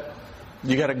that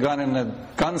you got a gun in the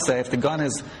gun safe. The gun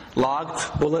is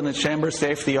locked, bullet in the chamber,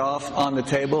 safety off, on the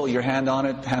table, your hand on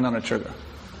it, hand on the trigger.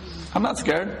 I'm not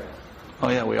scared. Oh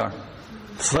yeah, we are.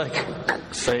 It's like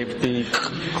safety,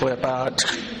 clip out.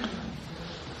 Does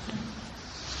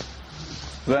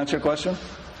that answer your question?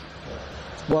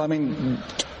 Well, I mean,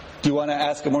 do you want to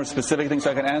ask a more specific thing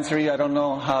so I can answer you? I don't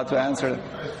know how to answer it.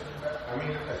 I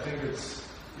think it's,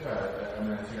 I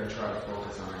think I try to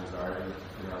focus on anxiety,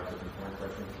 at different point, but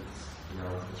I think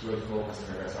it's really focusing,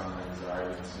 I guess, on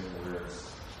anxiety and seeing where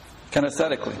it's...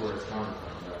 Kinesthetically. Where it's coming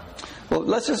from, yeah. Well,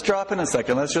 let's just drop in a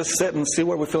second. Let's just sit and see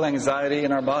where we feel anxiety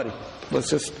in our body. Let's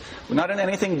just, we're not in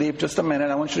anything deep, just a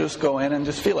minute. I want you to just go in and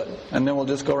just feel it. And then we'll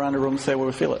just go around the room and say where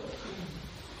we feel it.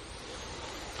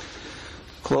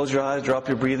 Close your eyes, drop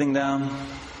your breathing down.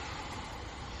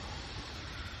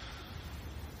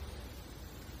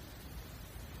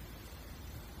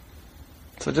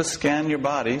 So just scan your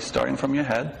body, starting from your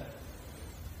head.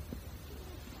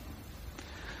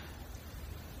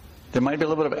 There might be a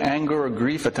little bit of anger or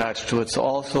grief attached to it, so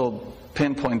also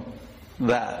pinpoint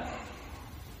that.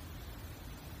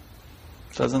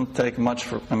 So Doesn't take much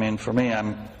for me,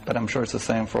 but I'm sure it's the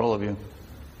same for all of you.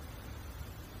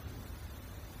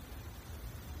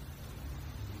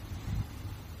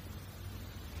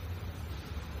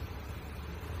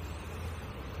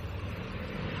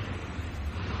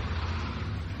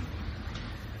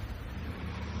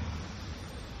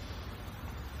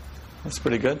 That's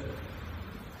pretty good.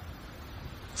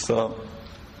 So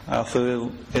I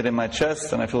feel it in my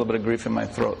chest and I feel a bit of grief in my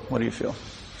throat. What do you feel?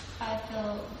 I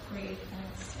feel grief and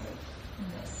it's sort of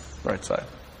in this. Right side.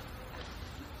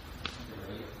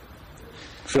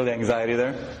 Feel the anxiety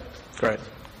there? Great.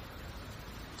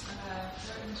 Throat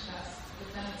and chest,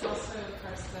 but then it's also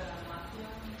parts that I'm not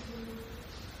feeling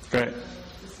too. Great.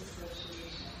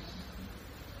 Disassociation.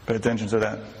 Pay attention to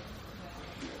that.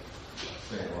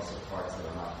 Saying also parts that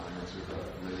are not going into the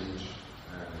rage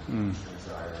and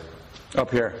anxiety.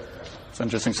 Up here. It's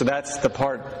interesting. So that's the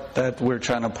part that we're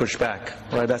trying to push back,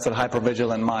 right? That's a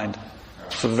hypervigilant mind.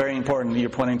 So very important, you're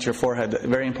pointing to your forehead,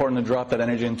 very important to drop that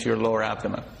energy into your lower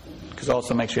abdomen. Because it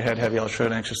also makes your head heavy. I'll show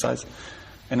you an exercise.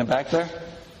 In the back there?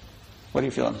 What are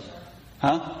you feeling?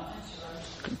 Huh?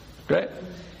 Great.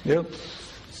 You?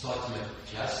 It's like my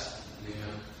chest, you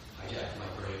know, hijack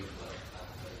my brain,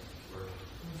 but work.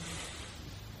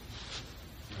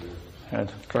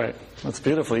 Head. Great. That's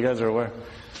beautiful. You guys are aware.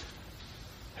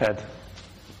 Head.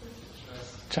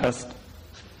 Chest.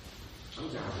 I'm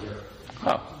down here.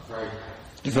 Oh. Right.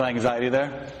 You feel anxiety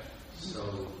there?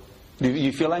 So Do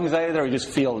you feel anxiety there, or you just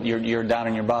feel you're down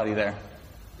in your body there?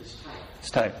 it's tight.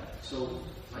 It's tight. So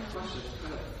my question is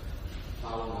kind of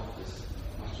following up this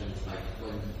question. It's like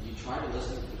when you try to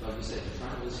listen, like you said, you're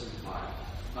trying to listen to the body.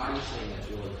 Body's saying that's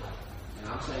really tight. And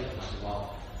I'm saying to myself,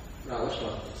 well, I wish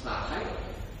it's not tight.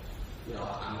 You know,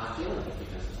 I'm not feeling it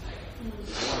because it's tight.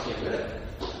 I want to get rid of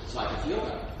it so I can feel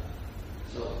better.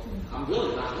 So I'm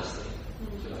really not listening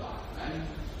to the body, right?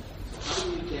 So how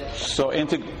do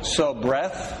you get So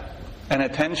breath and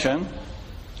attention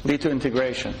lead to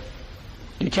integration.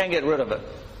 You can't get rid of it.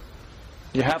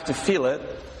 You have to feel it.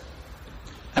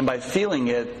 And by feeling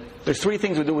it, there's three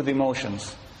things we do with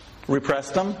emotions.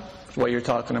 Repress them, what you're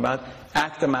talking about.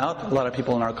 Act them out, a lot of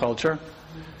people in our culture.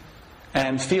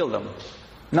 And feel them.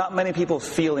 Not many people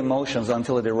feel emotions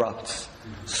until it erupts.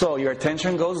 So your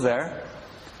attention goes there.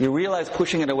 You realize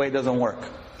pushing it away doesn't work.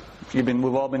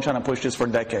 We've all been trying to push this for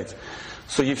decades.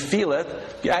 So you feel it.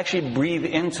 You actually breathe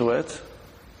into it.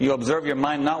 You observe your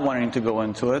mind not wanting to go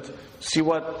into it. See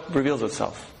what reveals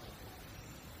itself.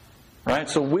 Right?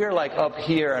 So we're like up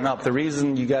here and up. The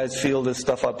reason you guys feel this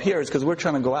stuff up here is because we're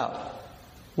trying to go out.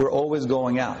 We're always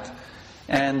going out.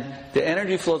 And the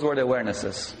energy flows where the awareness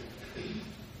is.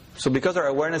 So because our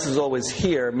awareness is always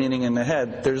here, meaning in the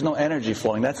head, there's no energy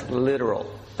flowing. That's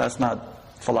literal. That's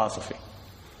not philosophy.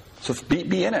 So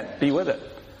be in it. Be with it.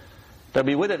 To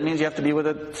be with it means you have to be with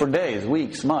it for days,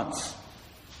 weeks, months.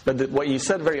 But what you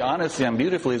said very honestly and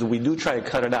beautifully is we do try to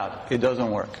cut it out. It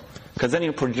doesn't work. Because then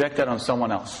you project that on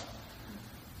someone else.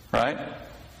 Right?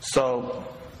 So,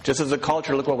 just as a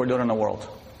culture, look what we're doing in the world.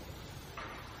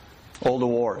 All the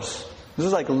wars. This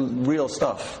is like real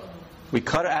stuff. We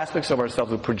cut aspects of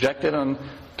ourselves, we project it on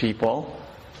people,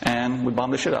 and we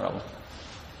bomb the shit out of them.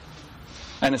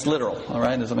 And it's literal, all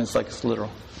right? It's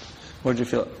literal. Where did you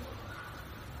feel it?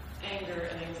 Anger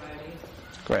and anxiety.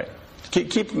 Great.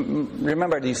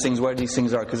 Remember these things, where these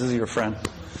things are, because this is your friend.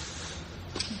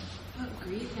 Oh,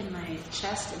 grief in my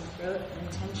chest and throat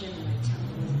and tension in my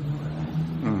temples and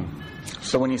lower back.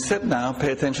 So when you sit now,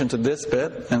 pay attention to this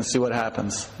bit and see what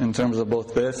happens in terms of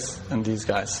both this and these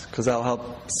guys, because that'll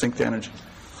help sync the energy.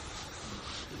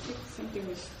 I think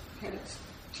something had its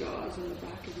jaws in the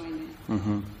back of my neck.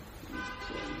 Mm-hmm.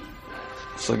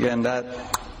 So again, that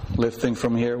lifting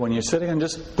from here when you're sitting, and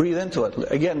just breathe into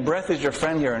it. Again, breath is your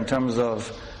friend here in terms of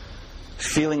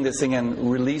feeling this thing and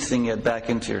releasing it back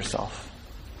into yourself.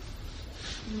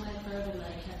 My throat and my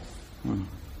hips.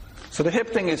 So the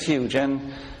hip thing is huge,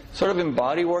 and sort of in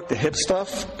body work, the hip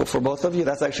stuff, but for both of you,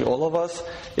 that's actually all of us,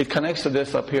 it connects to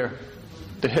this up here.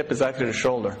 The hip is actually the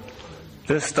shoulder.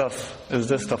 This stuff is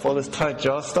this stuff. All this tight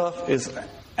jaw stuff is,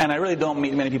 and I really don't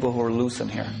meet many people who are loose in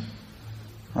here.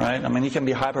 Right? I mean, you can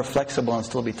be hyper flexible and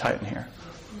still be tight in here.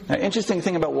 Now, interesting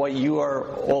thing about what you are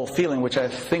all feeling, which I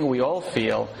think we all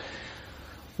feel,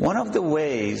 one of the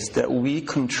ways that we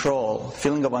control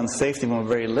feeling of unsafety when we're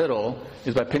very little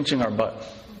is by pinching our butt.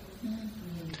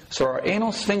 So our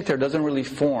anal sphincter doesn't really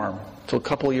form till a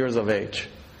couple years of age.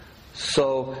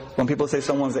 So when people say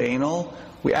someone's anal,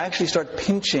 we actually start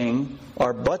pinching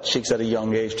our butt cheeks at a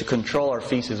young age to control our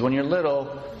feces. When you're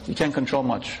little, you can't control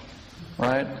much,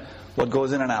 right? What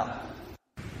goes in and out.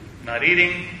 Not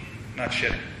eating, not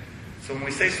shitting. So when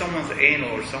we say someone's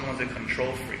anal or someone's a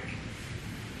control freak,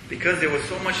 because there was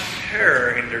so much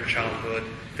terror in their childhood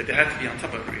that they had to be on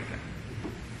top of everything.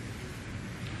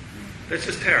 That's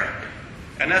just terror.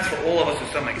 And that's for all of us to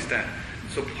some extent.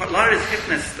 So a lot of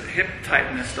this hip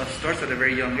tightness stuff starts at a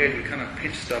very young age. We kind of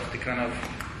pinch stuff to kind of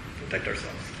protect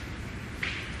ourselves.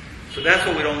 So that's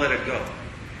why we don't let it go.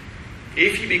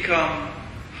 If you become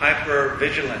hyper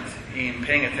vigilant in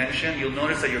paying attention, you'll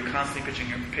notice that you're constantly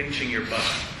pinching your butt.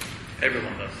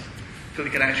 Everyone does. So we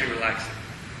can actually relax it.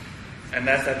 And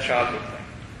that's that childhood thing.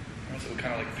 So we're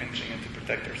kind of like pinching it to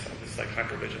protect ourselves. It's like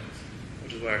hypervigilance,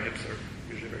 which is why our hips are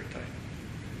usually very tight.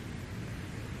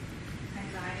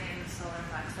 Anxiety in the solar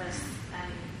plexus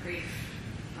and grief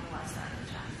on the left side of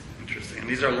the chest. Interesting. And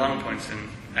these are lung points in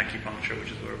acupuncture,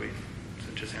 which is where it's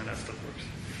interesting how that stuff works.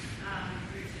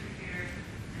 Grief through here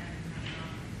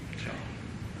and So,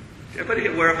 is everybody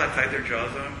aware of how tight their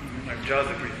jaws are? My jaws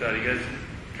are pretty tight.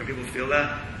 Can people feel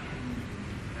that?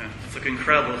 Yeah, it's like an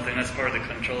incredible thing. That's part of the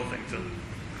control thing too.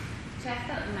 So I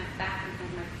felt in my back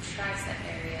and my tricep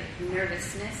area,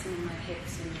 nervousness in my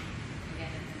hips and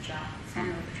again in the jaw. So I don't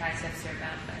know what the triceps are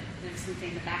about, but there's something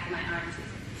in the back of my arms.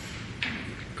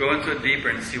 Go into it deeper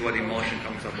and see what emotion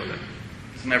comes up with it.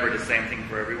 It's never the same thing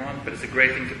for everyone, but it's a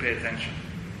great thing to pay attention.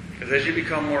 Because as you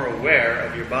become more aware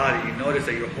of your body, you notice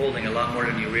that you're holding a lot more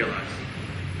than you realize.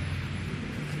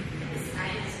 This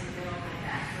tightness in the middle of my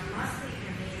back, but mostly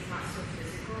for me it's not so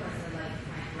physical as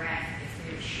my breath is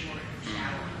very short and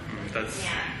shallow. That's-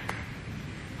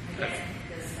 I get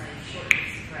this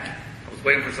shortness of breath. I was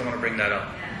waiting for someone to bring that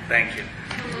up. Yeah. Thank you.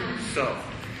 So,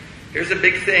 here's a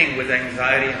big thing with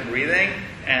anxiety and breathing,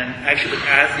 and actually with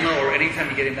asthma or anytime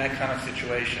you get in that kind of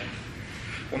situation.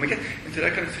 When we get into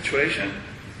that kind of situation,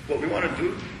 what we want to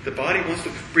do, the body wants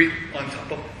to breathe on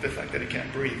top of the fact that it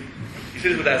can't breathe. You see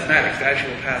this with asthmatics, they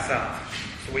actually will pass out.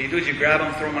 So what you do is you grab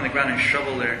them, throw them on the ground, and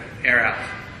shovel their air out.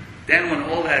 Then when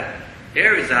all that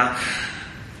air is out,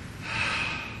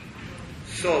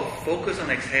 so focus on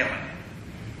exhaling.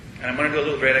 And I'm going to do a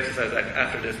little great exercise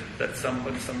after this that some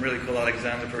really cool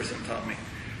Alexander person taught me.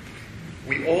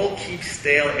 We all keep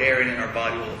stale air in our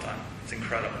body all the time. It's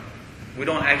incredible. We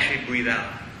don't actually breathe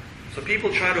out. So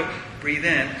people try to breathe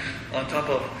in on top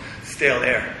of stale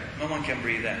air. No one can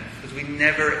breathe in because we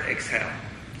never exhale.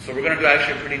 So we're going to do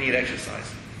actually a pretty neat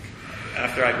exercise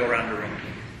after I go around the room.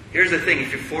 Here's the thing.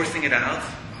 If you're forcing it out,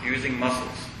 you're using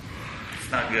muscles.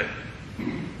 It's not good.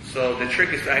 So the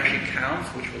trick is to actually count,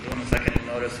 which we'll do in a second.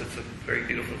 You'll notice it's a very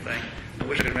beautiful thing. I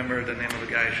wish I could remember the name of the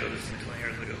guy who showed this to me 20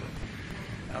 years ago.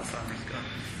 Alzheimer's gone.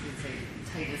 It's a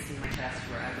tightness in my chest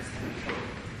where I was having trouble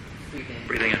breathing.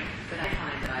 Breathing in. But I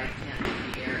find that I can't get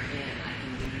the air in. I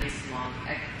can do this long,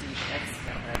 deep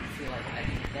exhale, but I feel like I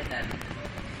can't get that.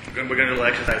 We're going to do a little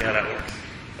exercise how that works.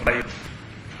 What about you?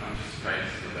 I'm just tight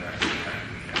to the back of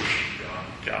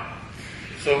the Job.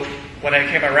 So when I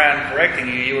came around correcting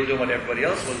you, you were doing what everybody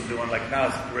else was doing. Like now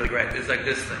it's really great. It's like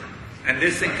this thing. And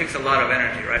this thing takes a lot of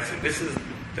energy, right? So this is,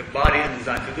 the body is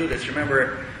designed to do this.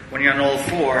 Remember, when you're on all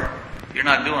four, you're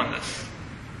not doing this.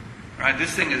 Right?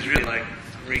 This thing is really like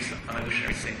recent on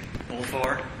evolutionary scene. All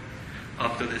four,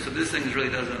 up to this. So this thing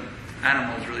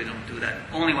animals really don't do that.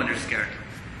 Only when they're scared.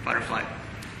 Fight or flight.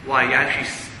 Why? You're actually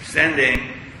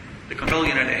sending the control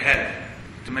unit ahead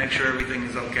to make sure everything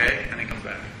is okay, and it comes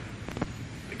back.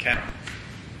 The camera.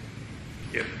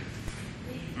 Yeah.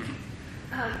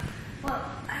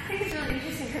 Well, I think it's really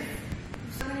interesting because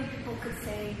so many people could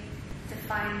say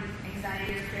define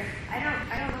anxiety or fear. I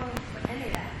don't know what any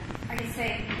of that. I can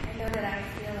say I know that I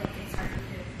feel like it's hard to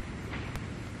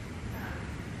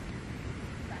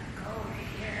let go right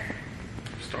here.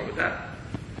 Start with that.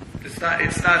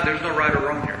 It's not, there's no right or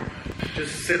wrong here.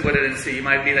 Just sit with it and see. It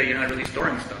might be that you're not really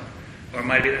storing stuff. Or it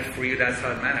might be that for you that's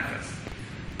how it manifests.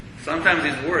 Sometimes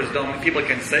these words people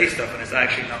can say stuff and it's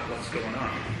actually not what's going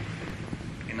on.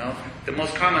 You know? The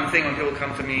most common thing when people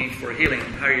come to me for healing,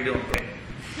 how are you doing? Great.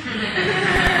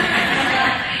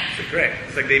 It's great.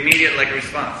 It's like the immediate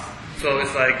response. So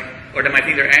it's like, or they might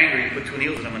think they're angry, you put two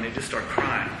needles in them and they just start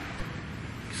crying.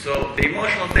 So the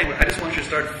emotional thing, I just want you to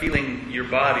start feeling your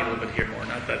body a little bit here more.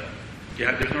 Not that,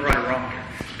 there's no right or wrong here.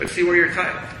 But see where you're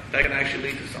tight. That can actually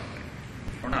lead to something.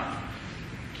 Or not.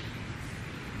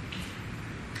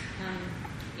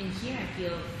 In here, I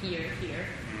feel fear here,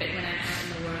 but when I'm out in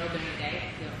the world during the day,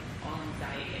 I feel all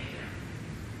anxiety in here.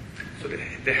 So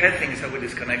the head thing is how we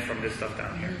disconnect from this stuff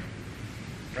down here.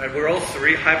 Right? We're all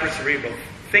hyper-cerebral.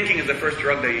 Thinking is the first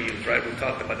drug that you use, right? We've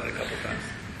talked about that a couple of times.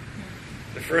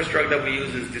 The first drug that we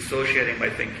use is dissociating by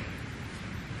thinking.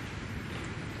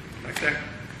 Back there?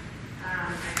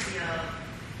 I feel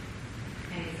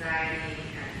anxiety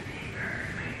and anger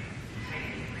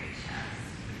tightening in my chest.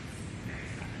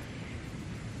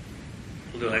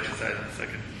 do an exercise in a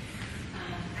second. I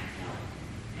felt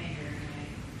anger in my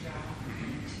jaw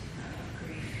and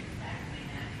grief in the back of my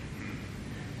neck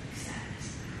and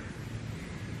sadness.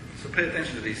 So pay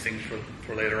attention to these things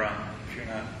for later on, if you're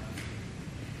not.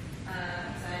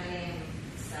 Anxiety and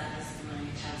sadness in my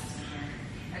chest and heart.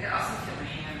 I could also feel my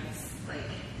hands, like,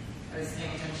 I was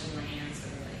paying attention to my hands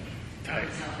that were like, Tight.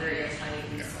 very tight,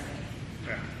 and just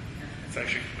Yeah. It's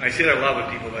actually, I see that a lot with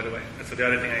people, by the way. That's the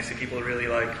other thing I see. People really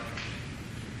like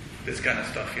this kind of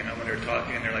stuff, you know, when they're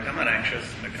talking and they're like, I'm not anxious,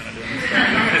 and they're kind of doing this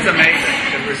stuff. It's amazing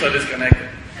because we're so disconnected.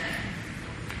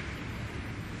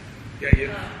 Yeah,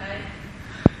 you.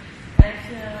 I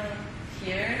feel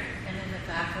here and in the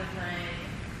back of my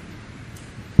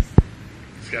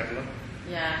Scapula?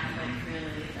 yeah, like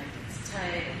really like it's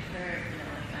tight and hurt, you know,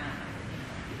 like I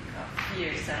don't know,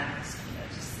 fear, sadness, you know,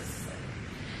 just this like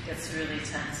gets really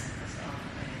tense and goes all the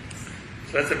way.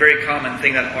 So that's a very common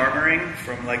thing, that armoring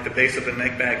from like the base of the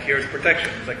neck back here is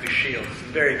protection. It's like the shield. This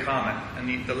is very common.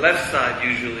 And the left side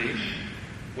usually,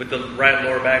 with the right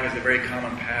lower back, is a very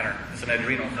common pattern. It's an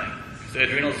adrenal thing. So the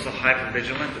adrenals are so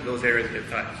hypervigilant that those areas get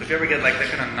tight. So if you ever get like that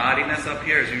kind of knottiness up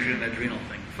here, it's usually an adrenal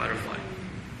thing, fight or flight.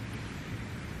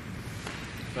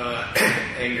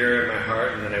 Anger in my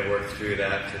heart, and then I work through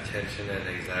that to tension and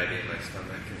anxiety in my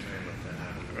stomach and try and let that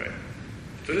happen. Right.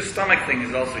 So this stomach thing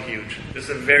is also huge. This is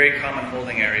a very common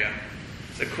holding area.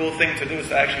 It's a cool thing to do.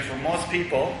 Is actually for most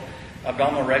people,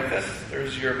 abdominal rectus,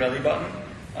 there's your belly button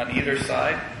on either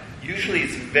side. Usually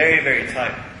it's very, very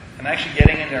tight. And actually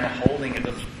getting in there and holding it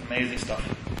does amazing stuff.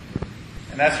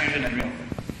 And that's usually an adrenal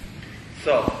thing.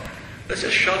 So, let's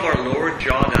just shove our lower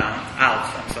jaw out,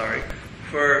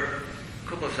 for a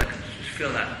couple of seconds. Just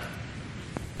feel that.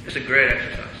 It's a great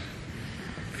exercise.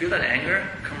 Feel that anger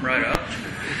come right up.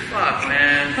 Fuck,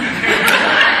 man.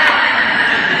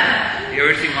 You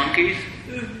ever see monkeys?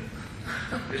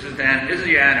 This is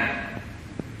your animal.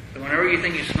 So whenever you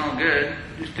think you smell good,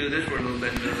 just do this for a little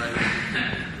bit and like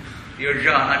your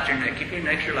jaw, not your neck. Keep your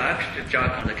neck relaxed, your jaw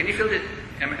comes up. Can you feel the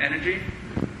energy?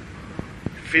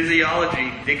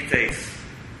 Physiology dictates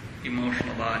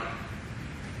emotional body.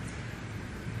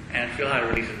 And feel how it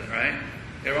releases it, right?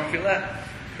 Everyone feel that?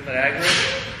 Feel that agony?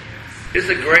 This is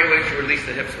a great way to release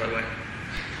the hips, by the way.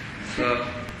 So,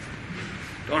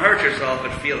 don't hurt yourself,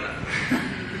 but feel that.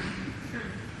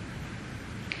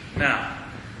 Now,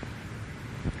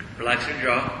 relax your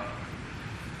jaw.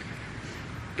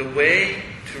 The way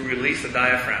to release the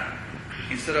diaphragm,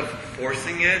 instead of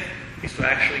forcing it, is to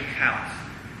actually count.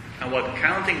 And what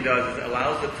counting does is it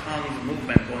allows the tongue's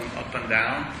movement going up and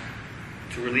down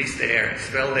to release the air,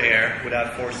 expel the air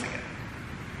without forcing it.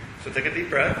 So take a deep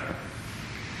breath.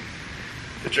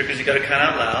 The trick is you got to count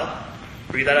out loud.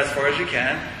 Breathe out as far as you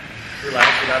can.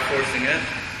 Relax without forcing it.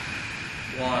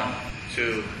 1,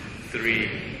 2, 3,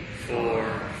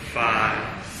 4,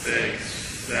 5, 6,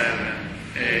 7,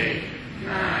 8,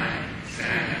 9,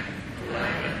 10,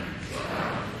 11,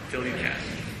 12, till you can.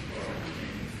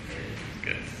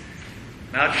 Good.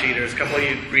 Now cheaters, a couple of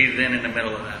you breathe in the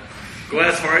middle of that. Go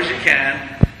as far as you can.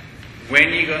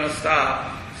 When you're going to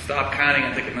stop counting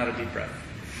and take another deep breath.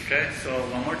 Okay, so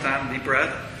one more time, deep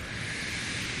breath.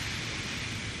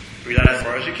 Breathe out as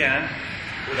far as you can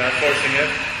without forcing it.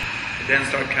 And then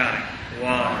start counting.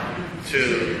 1,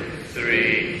 2,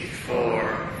 3,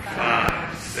 4,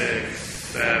 5, 6,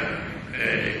 7,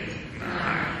 8,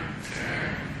 9,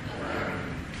 10, 11,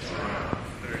 12,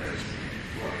 13,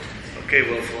 14. Okay,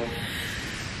 Willful.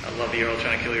 I love you. You're all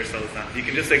trying to kill yourself now. You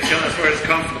can just exhale as far as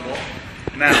comfortable.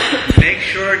 Now, make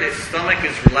sure the stomach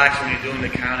is relaxed when you're doing the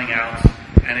counting out,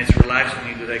 and it's relaxed when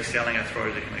you do the exhaling as far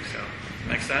as you can exhale.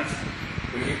 Make sense?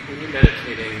 When you're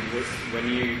meditating, when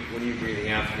you're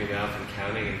breathing out through your mouth and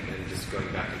counting and just going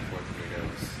back and forth with your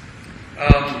nose,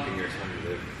 keeping your tongue to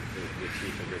the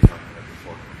teeth that we were talking about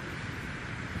before.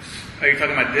 Are you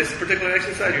talking about this particular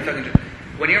exercise?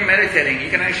 When you're meditating, you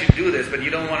can actually do this, but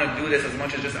you don't want to do this as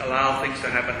much as just allow things to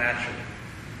happen naturally.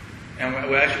 And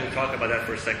we actually will talk about that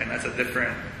for a second. That's a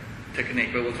different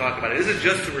technique, but we'll talk about it. This is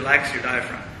just to relax your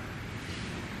diaphragm.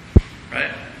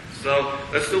 Right? So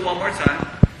let's do one more time.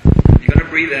 You're going to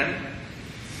breathe in.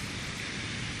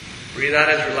 Breathe out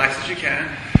as relaxed as you can.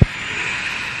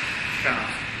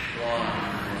 Count.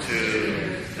 1,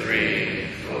 2, 3,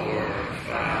 4,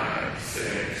 5,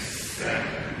 6, 7,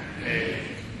 8,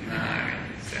 9,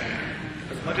 10.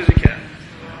 As much as you can.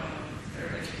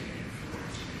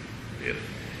 Beautiful.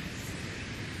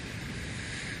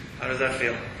 How does that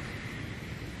feel?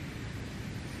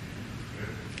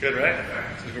 Good, right?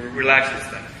 So relax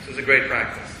this thing. So it's a great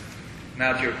practice.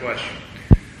 Now to your question.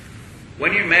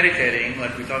 When you're meditating,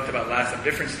 like we talked about last time,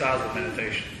 different styles of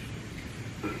meditation.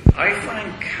 I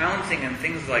find counting and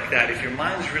things like that, if your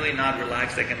mind's really not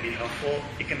relaxed, that can be helpful.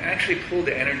 It can actually pull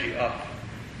the energy up.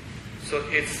 So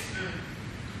it's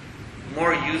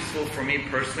more useful for me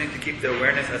personally to keep the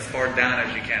awareness as far down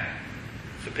as you can.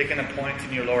 So picking a point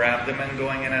in your lower abdomen,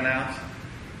 going in and out.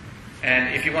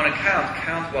 And if you want to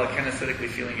count while kinesthetically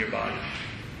feeling your body.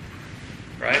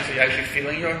 Right? So you're actually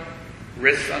feeling your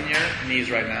wrists on your knees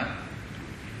right now.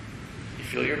 You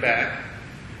feel your back.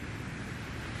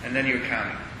 And then you're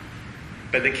counting.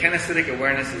 But the kinesthetic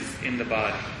awareness is in the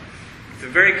body. It's a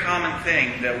very common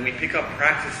thing that we pick up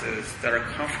practices that are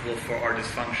comfortable for our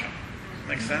dysfunction.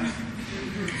 Make sense?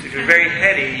 So if you're very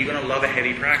heady, you're going to love a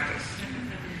heady practice.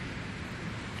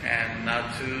 And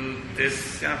not to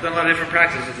this, I've done a lot of different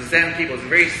practices. The Zen people, it's a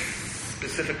very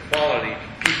specific quality.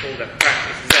 People that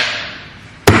practice Zen.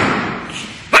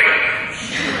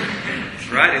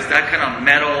 Right? It's that kind of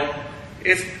metal.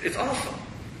 It's awesome.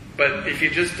 But if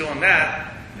you're just doing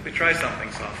that, maybe try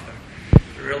something softer.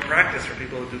 It's a real practice for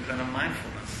people who do kind of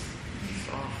mindfulness.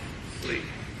 Soft, sleep.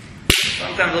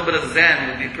 Sometimes a little bit of Zen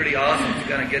would be pretty awesome to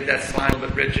kind of get that spine a little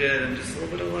bit rigid and just a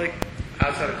little bit of like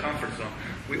outside of comfort zone.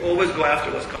 We always go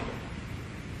after what's comfortable,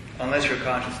 unless you're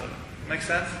conscious of it. Make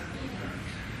sense?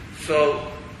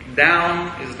 So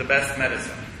down is the best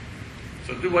medicine.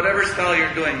 So do whatever style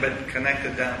you're doing, but connect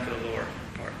it down to the lower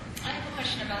part. I have a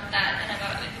question about that, and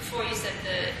about before you said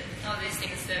that all these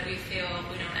things that we feel,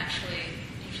 we don't actually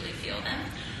usually feel them.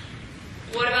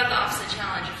 What about the opposite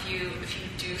challenge? If you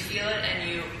do feel it and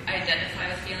you identify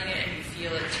with feeling it and you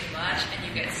feel it too much and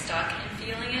you get stuck in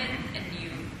feeling it and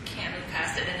you can't move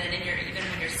past it, and then even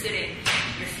when you're sitting,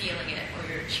 you're feeling it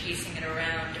or you're chasing it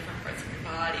around different parts of your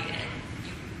body and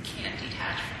you can't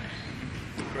detach from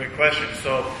it. Great question.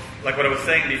 So, like what I was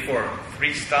saying before,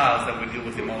 3 styles that we deal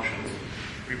with emotions.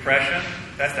 Repression,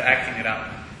 that's the acting it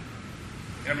out.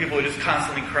 You know, people who just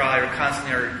constantly cry or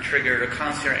constantly are triggered or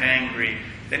constantly are angry,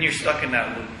 then you're stuck in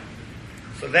that loop.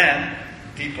 So then,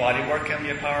 deep body work can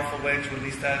be a powerful way to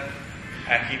release that.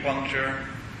 Acupuncture,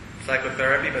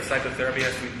 psychotherapy, but psychotherapy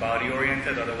has to be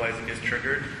body-oriented, otherwise it gets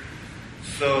triggered.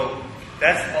 So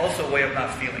that's also a way of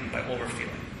not feeling, by overfeeling.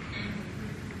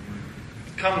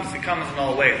 It comes in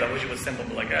all ways. I wish it was simple,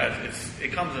 but like that.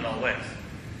 It comes in all ways.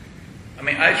 I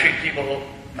mean, I treat people,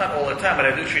 not all the time, but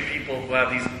I do treat people who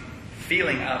have these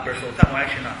feeling outbursts all the time who are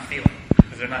actually not feeling,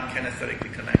 because they're not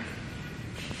kinesthetically connected.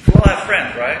 We all have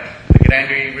friends, right? They get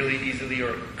angry really easily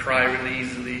or cry really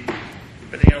easily.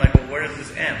 But then you're like, well, where does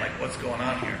this end? Like, what's going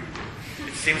on here?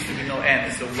 It seems to be no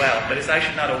end. It's a well, but it's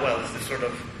actually not a well. It's this sort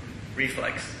of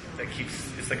reflex that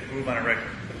it's like a groove on a record.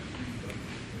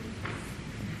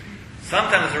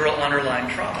 Sometimes there's a real underlying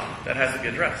trauma that has to be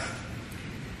addressed.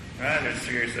 Right? There's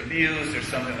serious abuse, there's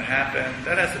something that happened,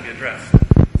 that has to be addressed.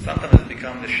 Sometimes it's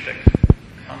become the shtick.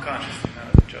 Unconsciously, not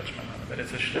as a judgment on it, but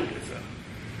it's a shtick.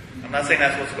 I'm not saying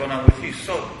that's what's going on with you.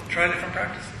 So, try different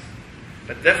practices.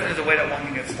 But definitely there's a way that one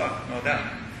can get stuck, no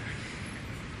doubt.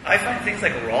 I find things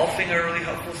like Rolfing are really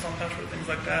helpful sometimes for things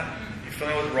like that. You're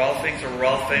familiar with Rolfing? So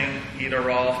Rolfing, Ida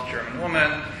Rolf, German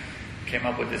woman, came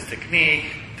up with this technique,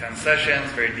 10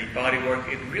 sessions, very deep body work.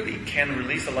 It really can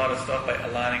release a lot of stuff by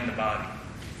aligning the body.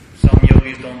 Some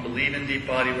yogis don't believe in deep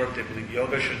body work. They believe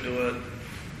yoga should do it.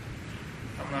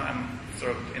 I'm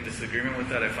sort of in disagreement with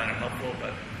that. I find it helpful,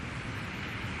 but...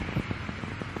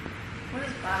 What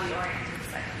is body-oriented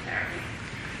psychotherapy?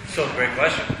 So, great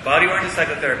question. Body-oriented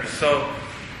psychotherapy. So,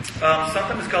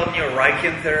 sometimes it's called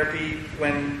Reichian therapy.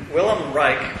 When Wilhelm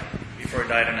Reich, before he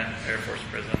died in an Air Force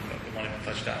prison, but we won't even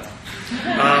touch that one.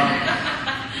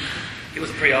 He was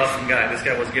a pretty awesome guy. This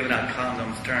guy was giving out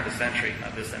condoms turn of the century,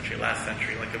 not this century, last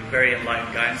century. Like a very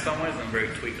enlightened guy in some ways and very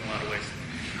tweaked in a lot of ways.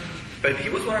 But he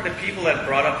was one of the people that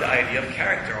brought up the idea of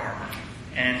character armor.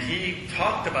 And he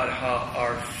talked about how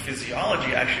our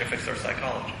physiology actually affects our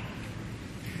psychology.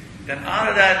 Then out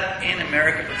of that, in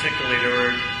America particularly, there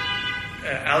were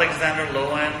Alexander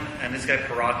Lowen and this guy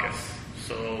Paracas.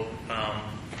 So,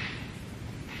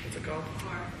 what's it called?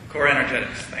 Core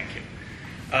Energetics, thank you.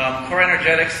 Core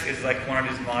Energetics is like one of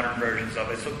these modern versions of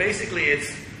it. So basically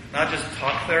it's not just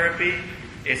talk therapy,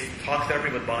 it's talk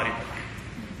therapy with body work.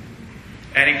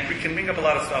 And it can bring up a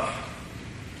lot of stuff.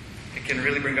 It can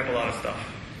really bring up a lot of stuff.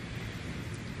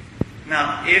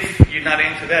 Now, if you're not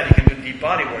into that, you can do deep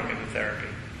body work as a therapy.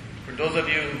 For those of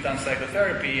you who've done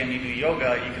psychotherapy and you do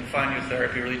yoga, you can find your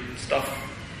therapy really, stuff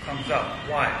comes up.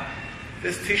 Why?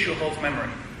 This tissue holds memory.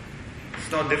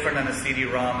 It's no different than a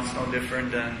CD-ROM. It's no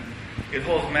different than... It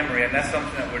holds memory, and that's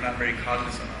something that we're not very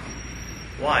cognizant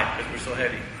of. Why? Because we're so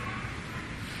heavy.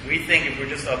 We think if we're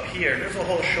just up here, there's a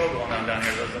whole show going on down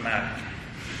here, it doesn't matter.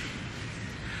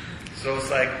 So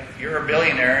it's like you're a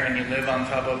billionaire and you live on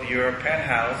top of your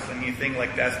penthouse and you think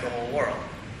like that's the whole world.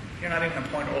 You're not even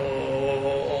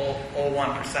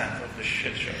 0.0001% of the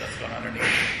shit show that's going on underneath.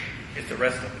 It's the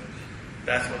rest of it.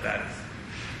 That's what that is.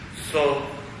 So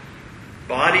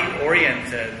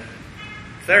body-oriented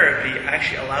therapy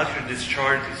actually allows you to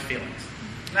discharge these feelings.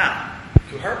 Now,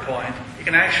 to her point, you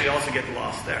can actually also get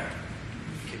lost there.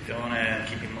 Keep doing it,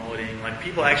 keep emoting. Like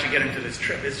people actually get into this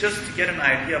trip. It's just to get an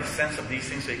idea of sense of these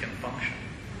things so you can function.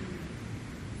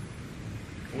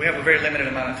 We have a very limited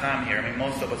amount of time here. I mean,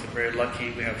 most of us are very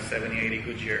lucky. We have 70, 80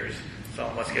 good years. Some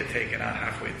of us get taken out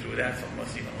halfway through that, some of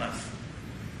us even less.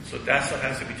 So that stuff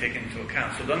has to be taken into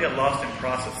account. So don't get lost in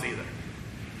process either.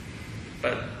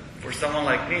 But for someone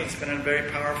like me, it's been a very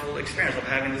powerful experience of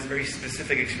having this very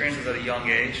specific experiences at a young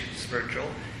age,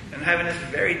 spiritual, and having this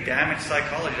very damaged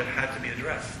psychology that had to be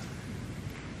addressed.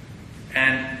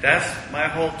 And that's my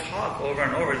whole talk over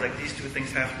and over, is like these two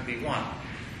things have to be one.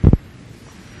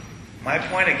 My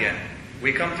point again,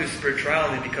 we come to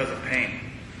spirituality because of pain.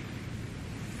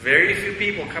 Very few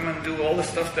people come and do all the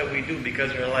stuff that we do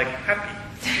because they're like happy.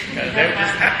 They're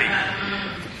just happy.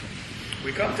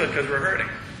 We come to it because we're hurting.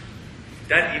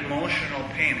 That emotional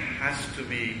pain has to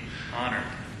be honored.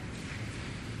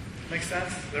 Make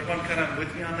sense? Is everyone kind of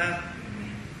with me on that?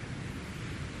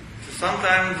 So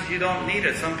sometimes you don't need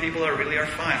it. Some people really are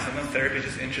fine. Sometimes therapy is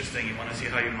just interesting. You want to see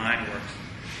how your mind works.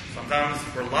 Sometimes,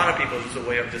 for a lot of people, it's a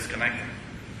way of disconnecting.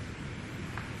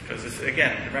 Because,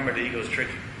 again, remember, the ego is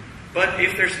tricky. But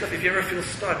if there's stuff, if you ever feel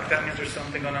stuck, that means there's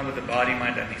something going on with the body,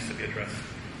 mind that needs to be addressed.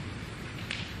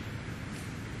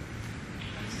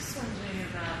 I was just wondering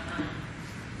about,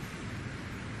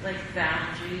 like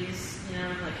boundaries. You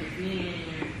know, like you're being in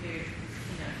your if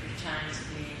you're trying to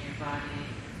be in your body,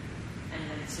 and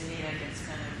then to me that gets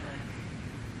kind of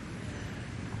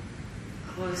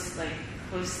like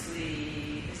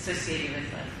closely associated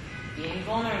with like being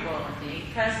vulnerable and being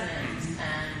present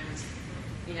and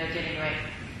getting right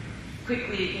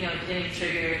quickly, getting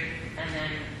triggered and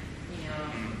then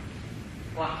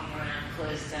walking around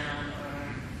closed down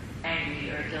or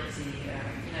angry or guilty or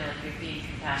like you're being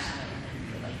compassionate and then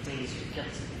for like days you're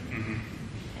guilty and you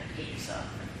hate yourself.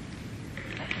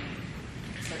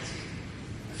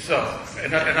 So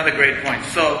another great point.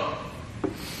 So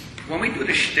when we do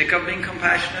the shtick of being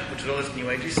compassionate, which is all this New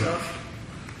Agey stuff,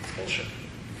 it's bullshit.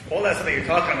 All that stuff that you're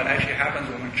talking about actually happens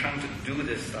when we're trying to do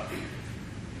this stuff.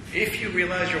 If you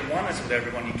realize you're oneness with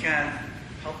everyone, you can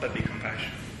help but be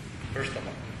compassionate. First of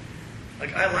all.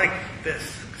 Like, I like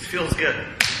this. It feels good. It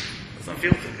doesn't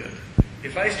feel too good.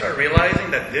 If I start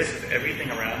realizing that this is everything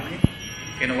around me,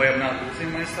 in a way of not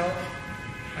losing myself,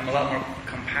 I'm a lot more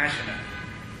compassionate.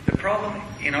 The problem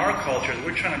in our culture is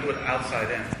we're trying to do it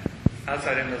outside in.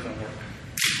 Outside in doesn't work.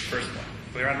 First one.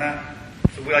 Clear on that?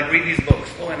 So we read these books.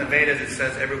 Oh, in the Vedas it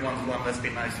says everyone's one, let's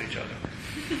be nice to each other.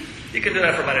 You can do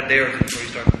that for about a day or two before you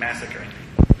start massacring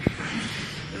people.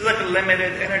 This is like a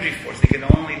limited energy force. You can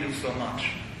only do so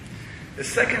much. The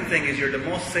second thing is you're the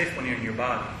most safe when you're in your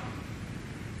body.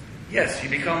 Yes, you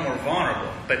become more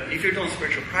vulnerable, but if you're doing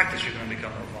spiritual practice, you're going to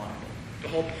become more vulnerable. The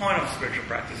whole point of spiritual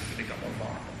practice is to become more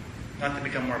vulnerable, not to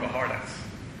become more of a hard ass.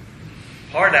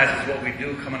 Hard ass is what we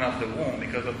do coming out of the womb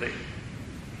because of the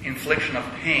infliction of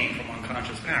pain from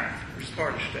unconscious parents, which is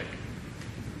part of the shtick.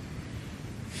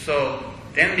 So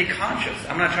then be conscious.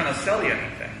 I'm not trying to sell you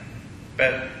anything,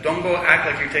 but don't go act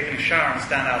like you're taking a shower and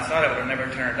stand outside of it or never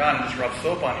turn it on and just rub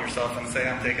soap on yourself and say,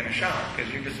 I'm taking a shower,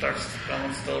 because you just start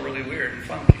feeling still really weird and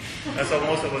funky. That's what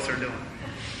most of us are doing.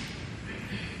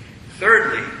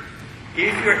 Thirdly,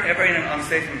 if you're ever in an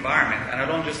unsafe environment, and I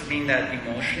don't just mean that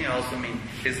emotionally, I also mean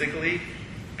physically,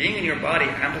 being in your body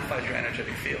amplifies your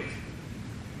energetic field.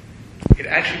 It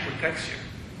actually protects you.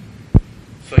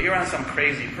 So you're on some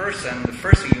crazy person, the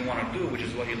first thing you want to do, which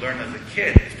is what you learned as a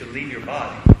kid, is to leave your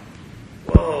body.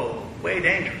 Whoa, way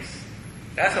dangerous.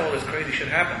 That's how all this crazy shit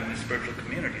happens in the spiritual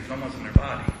communities. No one's in their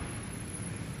body.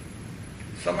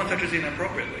 Someone touches you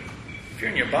inappropriately. If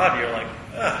you're in your body, you're like,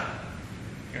 ugh.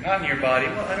 You're not in your body.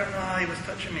 Well, I don't know how he was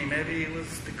touching me. Maybe it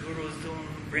was the guru was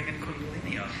bringing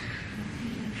Kundalini up.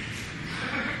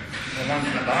 The one's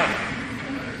in the body.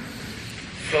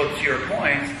 So to your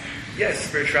point, yes,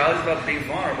 spirituality is about being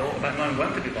vulnerable, about knowing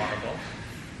when to be vulnerable.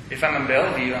 If I'm in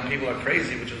Bellevue and people are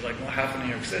crazy, which is like half of New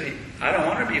York City, I don't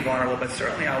want to be vulnerable, but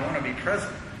certainly I want to be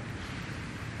present.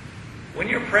 When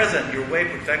you're present, you're way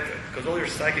protected, because all your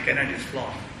psychic energy is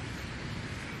flowing.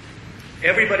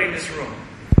 Everybody in this room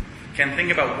can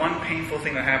think about one painful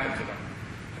thing that happened to them.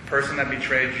 A person that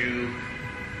betrayed you,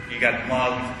 you got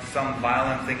mugged, some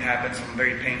violent thing happened, some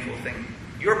very painful thing.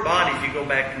 Your body, if you go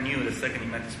back, knew the second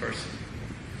you met this person.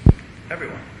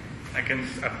 Everyone.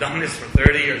 I've done this for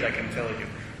 30 years, I can tell you.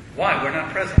 Why? We're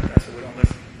not present. That's why we don't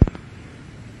listen.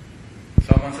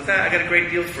 Someone says, I got a great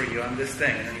deal for you on this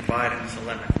thing, and then you buy it and it's a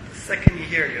lemon. The second you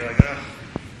hear it, you're like,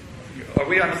 are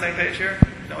we on the same page here?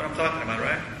 You know what I'm talking about,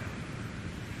 right?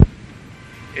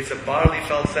 It's a bodily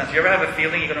felt sense. You ever have a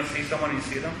feeling you're going to see someone and you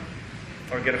see them?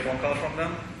 Or get a phone call from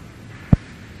them?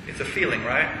 It's a feeling,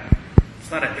 right?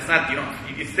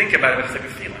 You think about it, but it's like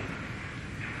a feeling.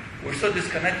 We're so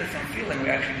disconnected from feeling, we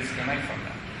actually disconnect from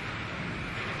that.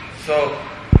 So,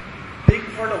 big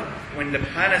part of when the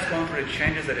planet is going through the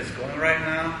changes that it's going right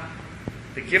now,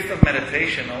 the gift of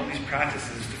meditation, all these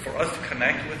practices, is for us to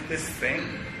connect with this thing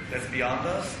that's beyond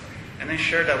us, and then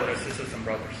share that with our sisters and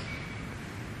brothers.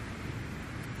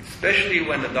 Especially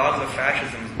when the dogs of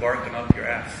fascism is barking up your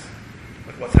ass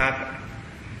with what's happening.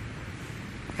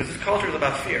 Because this culture is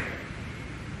about fear.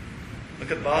 Look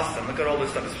at Boston. Look at all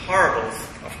this stuff. It's horrible.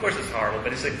 Of course it's horrible,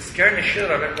 but it's like scaring the shit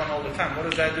out of everyone all the time. What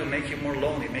does that do? Make you more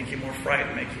lonely, make you more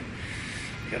frightened,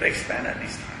 you got to expand at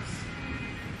these times.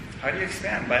 How do you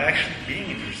expand? By actually being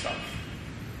in yourself.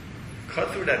 Cut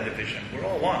through that division. We're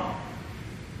all one.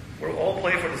 We're all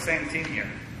playing for the same team here.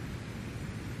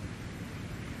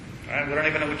 Alright? We don't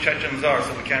even know who Chechens are,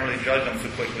 so we can't really judge them so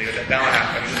quickly. That'll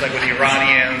happen. Just like with the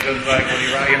Iranians, just like with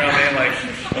Iran, you know what I mean? Like,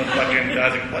 those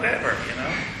fucking, whatever, you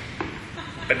know?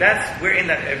 But we're in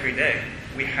that every day.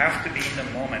 We have to be in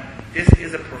the moment. This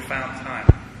is a profound time.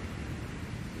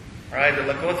 Alright, the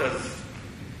Lakotas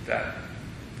that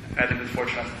had the good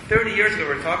fortune. 30 years ago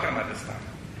we were talking about this time.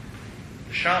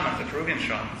 The shamans, the Peruvian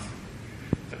shamans.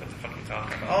 Like, what the fuck are you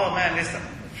talking about? Oh man, listen.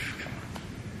 Come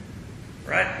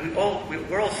on. Right?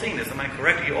 We're all seeing this, am I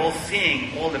correct? You're all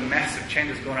seeing all the massive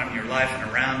changes going on in your life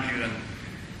and around you, and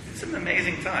it's an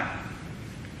amazing time.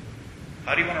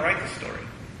 How do you want to write this story?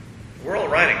 We're all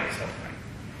writing this whole thing.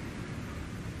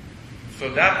 So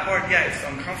that part, yeah, it's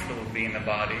uncomfortable being in the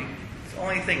body. It's the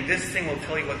only thing. This thing will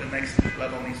tell you what the next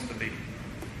level needs to be.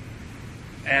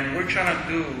 And we're trying to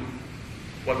do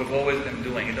what we've always been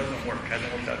doing. It doesn't work. It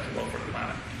hasn't worked out too well for the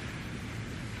planet.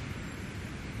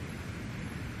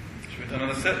 Should we do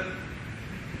another sip?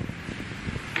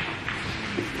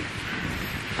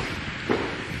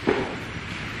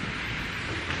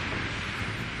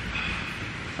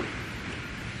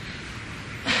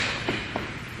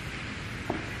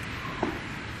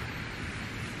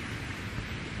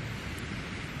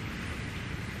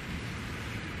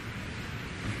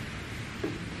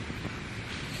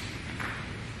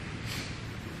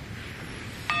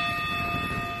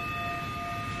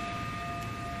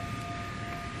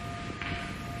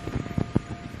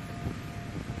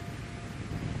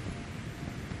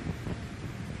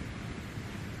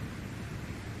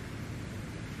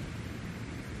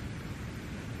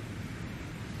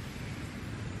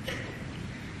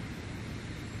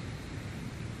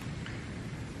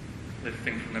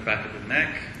 Lifting from the back of the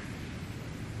neck.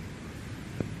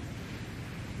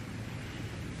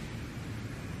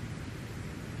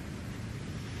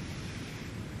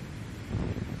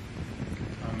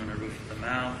 Tongue on the roof of the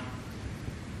mouth.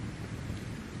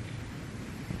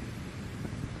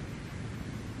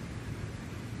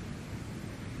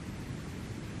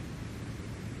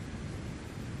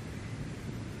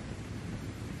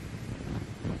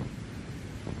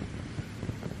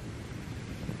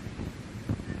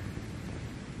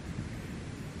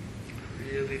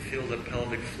 Really feel the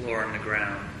pelvic floor on the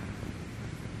ground.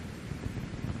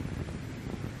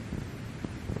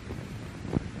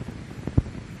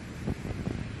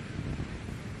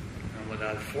 And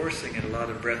without forcing it, allow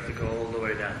the breath to go all the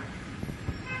way down.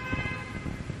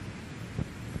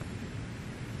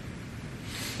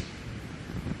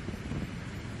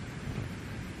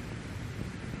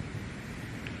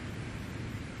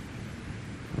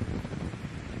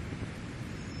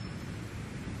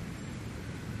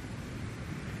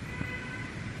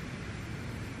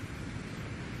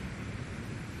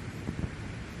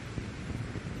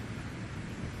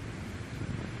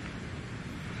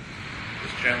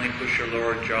 Gently push your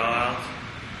lower jaw out.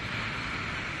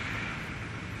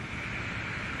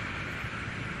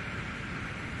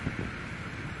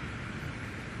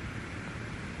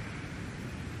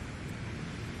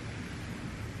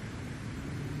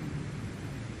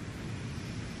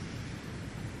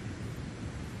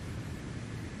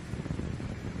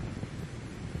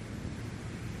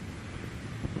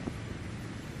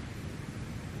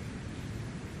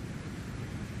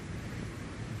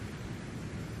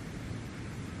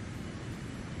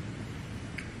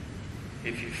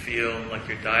 If you feel like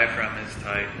your diaphragm is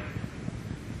tight,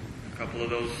 a couple of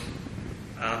those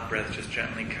out breaths, just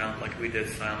gently count like we did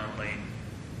silently.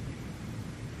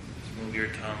 Just move your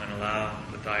tongue and allow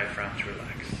the diaphragm to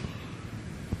relax.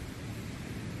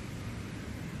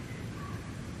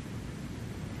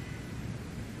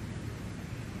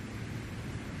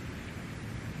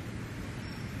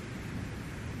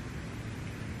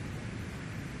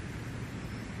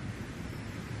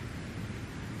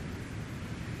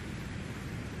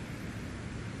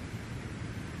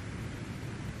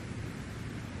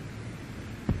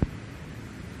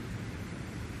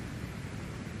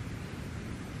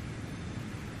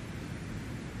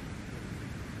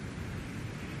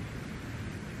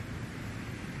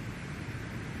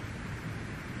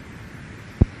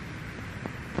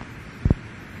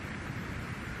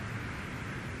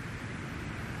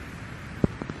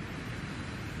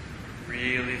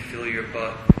 Feel your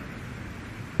butt.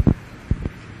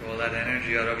 Roll that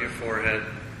energy out of your forehead.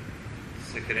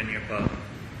 Stick it in your butt.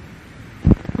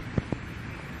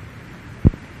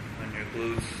 On your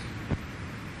glutes.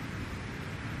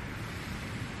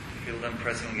 Feel them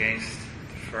pressing against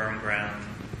the firm ground.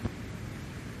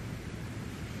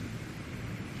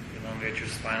 Elongate your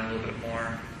spine a little bit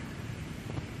more.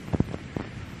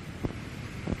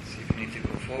 See if you need to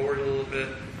go forward a little bit,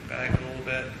 back a little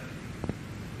bit.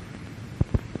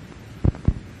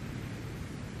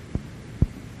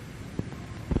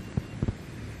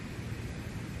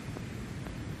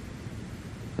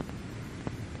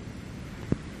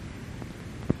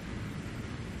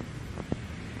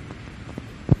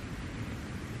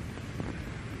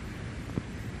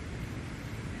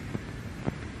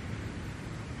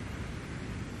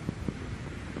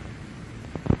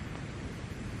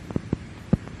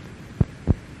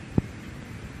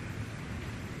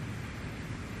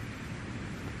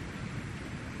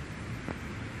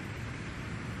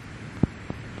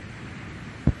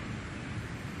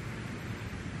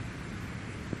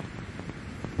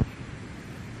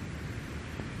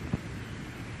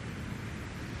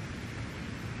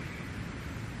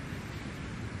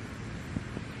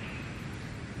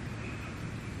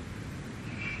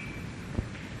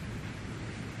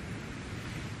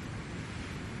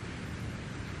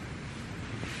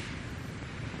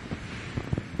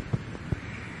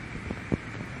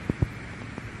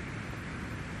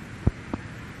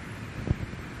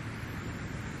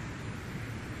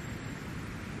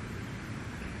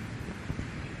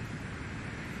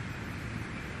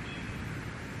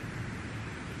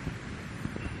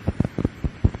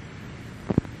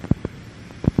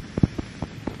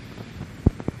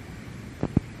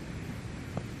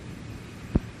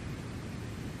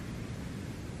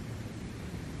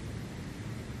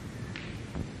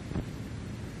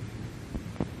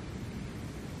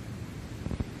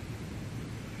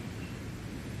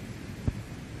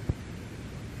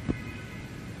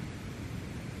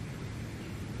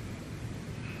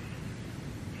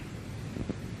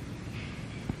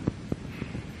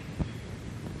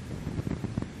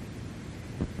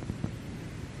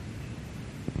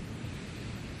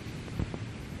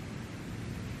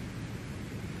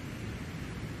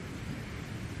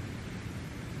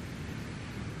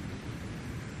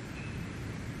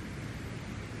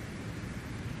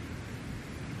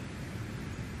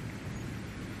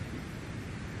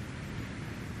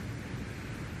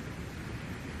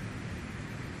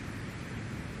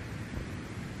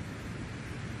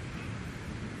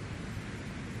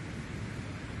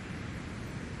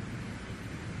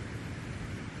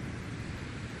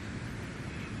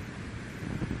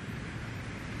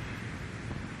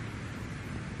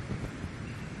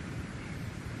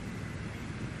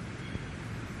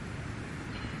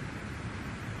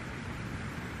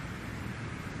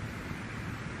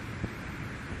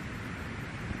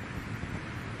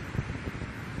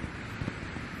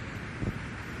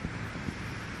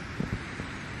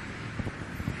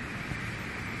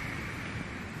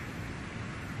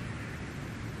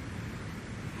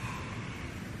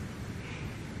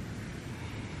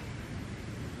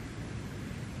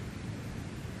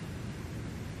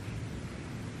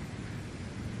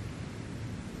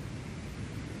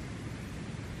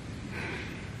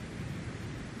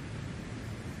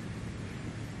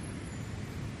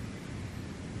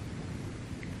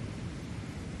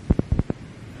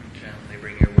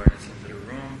 Bring your awareness into the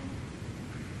room.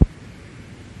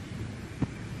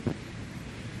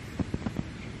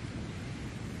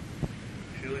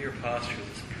 Feel your posture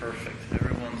is perfect.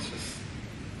 Everyone's just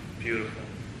beautiful.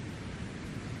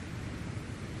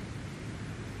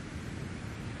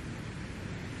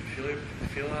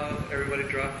 Feel how everybody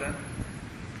dropped in?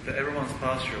 Everyone's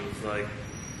posture was like,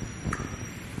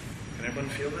 can everyone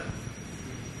feel that?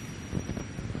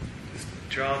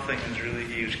 Jaw thing is really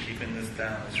huge. Keeping this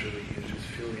down is really huge. Just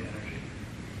feel the energy.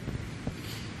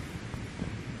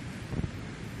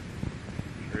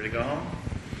 Ready to go home?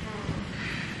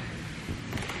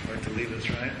 Hard to leave us,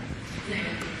 right?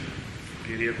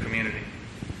 Beauty of community.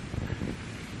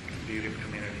 Beauty of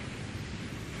community.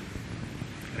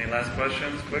 Any last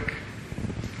questions? Quick.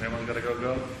 Anyone got to go?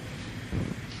 This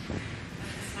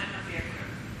might not be a quick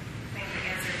thing to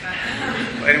answer, but...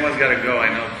 Well, anyone's got to go, I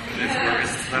know.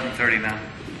 It's 11:30 now.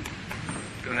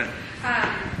 Go ahead.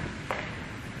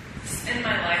 In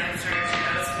my life, I'm starting to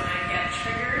notice when I get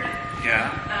triggered. Yeah.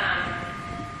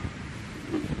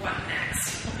 What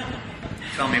next?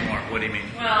 Tell me more. What do you mean?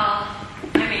 Well,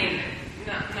 I mean,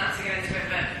 not to get into it,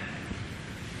 but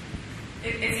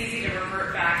it's easy to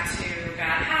revert back to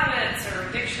bad habits or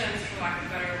addictions, for lack of a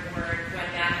better word,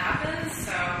 when that happens.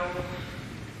 So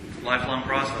lifelong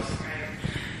process.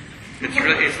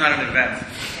 It's not an event.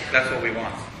 That's what we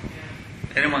want.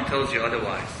 Anyone tells you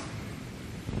otherwise.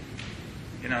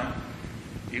 You know,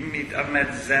 I've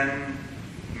met Zen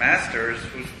masters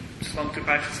who smoke 2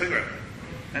 packs of cigarette.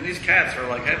 And these cats are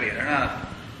like heavy. They're not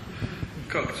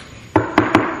cooked.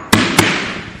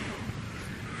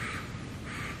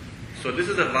 So this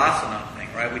is a vasana thing,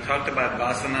 right? We talked about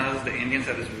vasanas. The Indians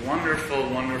have this wonderful,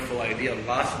 wonderful idea of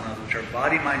vasanas, which are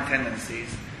body-mind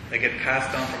tendencies that get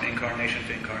passed on from incarnation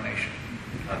to incarnation.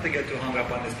 Not to get too hung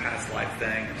up on this past life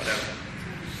thing and whatever.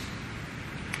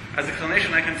 As a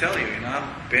clinician, I can tell you,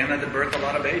 I've been at the birth of a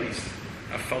lot of babies.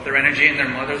 I've felt their energy in their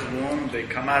mother's womb. They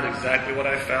come out exactly what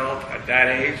I felt at that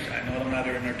age. I know them now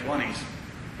they're in their 20s.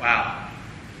 Wow.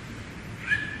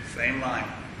 Same line.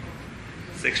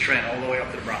 6 train all the way up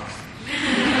to the Bronx.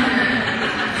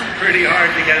 Pretty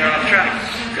hard to get it off track.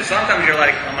 Because sometimes you're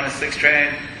like, I'm on a 6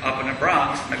 train up in the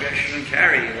Bronx. Maybe I shouldn't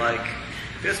carry like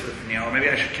this with me. Or maybe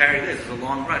I should carry this. It's a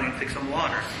long ride. I need to take some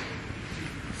water.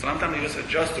 Sometimes you just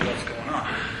adjust to what's going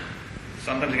on.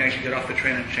 Sometimes you can actually get off the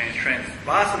train and change trains.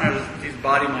 Vasana is these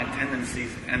body-mind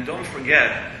tendencies, and don't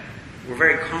forget, we're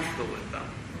very comfortable with them.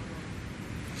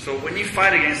 So when you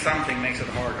fight against something, it makes it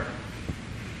harder.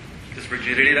 This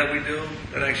rigidity that we do,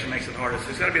 that actually makes it harder. So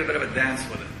there's got to be a bit of a dance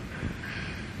with it.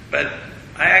 But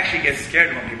I actually get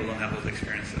scared when people don't have those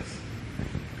experiences.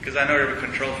 Because I know they're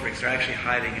control freaks, they're actually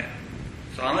hiding it.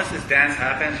 So unless this dance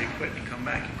happens, you quit, you come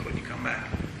back, you quit, you come back.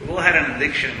 We've all had an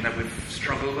addiction that we've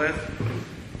struggled with.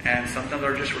 And sometimes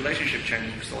our just relationship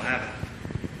changes, we still have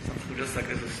it. Sometimes we're just like,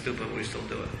 this is stupid, but we still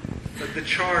do it. But the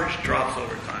charge drops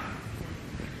over time.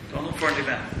 Don't look for an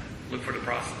event. Look for the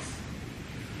process.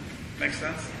 Make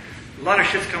sense? A lot of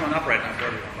shit's coming up right now for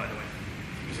everyone, by the way.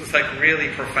 This is like really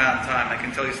profound time. I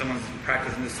can tell you someone's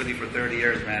practiced in this city for 30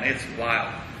 years, man. It's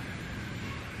wild.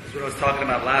 That's what I was talking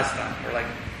about last time. We're like,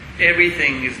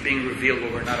 everything is being revealed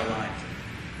where we're not aligned.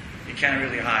 You can't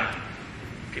really hide.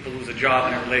 People lose a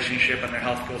job and a relationship and their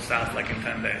health goes south like in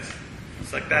 10 days.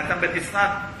 It's like that. But it's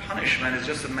not punishment. It's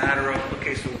just a matter of,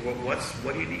 okay, so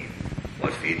what do you need?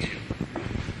 What feeds you?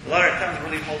 A lot of times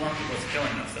we really hold on to what's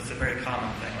killing us. That's a very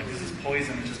common thing. Like, this is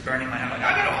poison. It's just burning my hand. Like,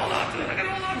 I gotta hold on to it. I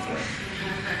gotta hold on to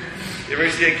it. You ever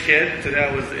see a kid? Today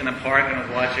I was in a park and I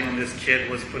was watching and this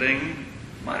kid was putting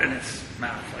mud in its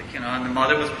mouth. Like, and the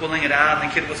mother was pulling it out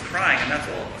and the kid was crying, and that's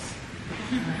all of us.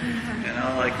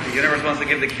 Like the universe wants to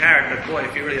give the carrot, but boy,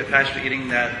 if you're really attached to eating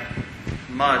that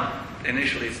mud,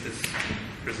 initially it's this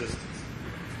resistance.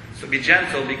 So be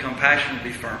gentle, be compassionate,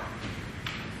 be firm.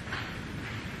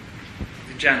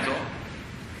 Be gentle.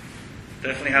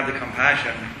 Definitely have the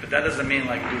compassion, but that doesn't mean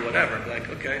like do whatever. Like,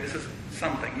 okay, this is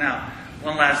something. Now,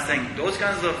 one last thing. Those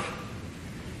kinds of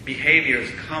behaviors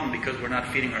come because we're not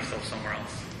feeding ourselves somewhere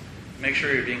else. Make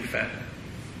sure you're being fed.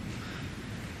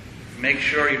 Make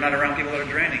sure you're not around people that are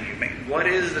draining you. What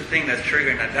is the thing that's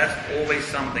triggering that? That's always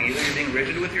something. Either you're being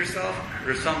rigid with yourself, or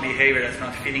there's some behavior that's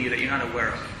not feeding you that you're not aware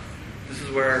of. This is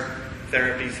where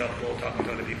therapy, self-goal, talking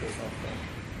to other people, self-goal.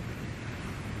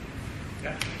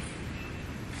 Yeah?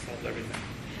 Solves everything.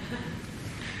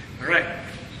 All right.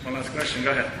 One last question.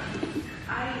 Go ahead.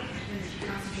 I have been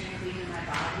concentrating on leaving my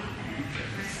body and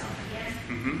hurt myself again.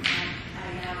 Mm-hmm.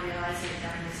 And I now realize I've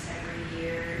done this every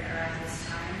year around this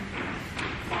time.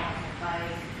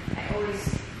 I always,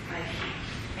 my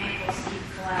ankles keep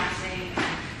collapsing,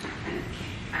 and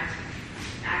I'm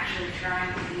actually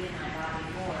trying to be in my body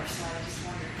more, so I just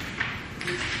wonder.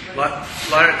 A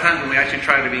lot of times when we actually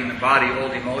try to be in the body,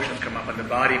 old emotions come up, and the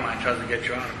body mind tries to get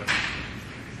you out of it.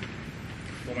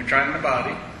 When we're trying in the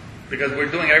body, because we're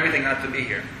doing everything not to be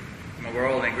here. We're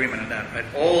all in agreement on that. Right?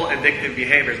 All addictive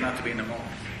behavior is not to be in the moment.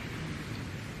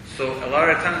 So a lot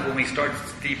of times when we start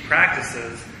deep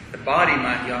practices, the body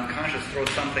mind, the unconscious, throws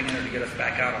something in there to get us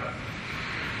back out of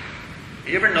it.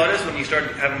 You ever notice when you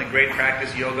start having a great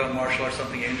practice, yoga, martial arts,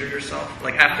 something, you injure yourself?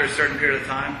 Like after a certain period of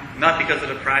time, not because of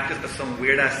the practice, but some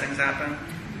weird-ass things happen?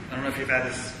 I don't know if you've had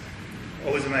this,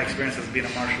 always in my experience as being a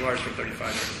martial artist for 35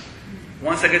 years.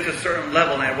 Once I get to a certain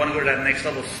level and I want to go to that next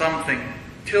level, something,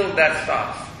 till that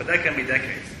stops. But that can be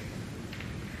decades.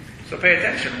 So pay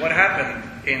attention. What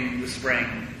happened in the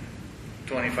spring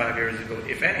 25 years ago,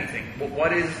 if anything?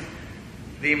 What is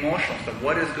the emotional stuff?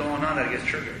 What is going on that gets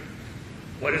triggered?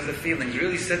 What is the feelings?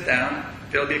 Really sit down.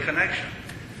 There'll be a connection.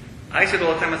 I say it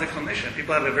all the time as a clinician.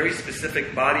 People have a very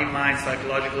specific body, mind,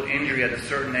 psychological injury at a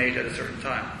certain age, at a certain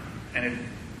time. And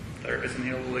therapists in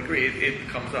here will agree, it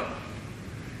comes up.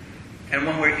 And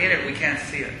when we're in it, we can't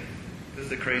see it. This is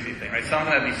the crazy thing, right? Something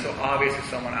that would be so obvious to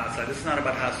someone outside. This is not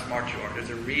about how smart you are. There's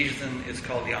a reason it's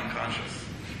called the unconscious.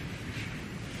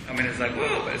 I mean, it's like,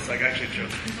 whoa, but it's like actually true.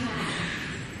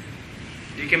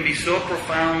 You can be so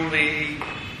profoundly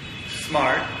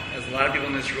smart, as a lot of people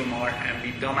in this room are, and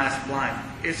be dumbass blind.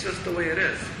 It's just the way it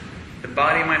is. The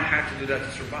body might have to do that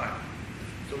to survive.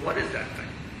 So what is that thing?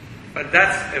 But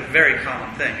that's a very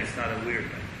common thing. It's not a weird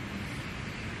thing.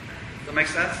 Does that make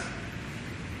sense?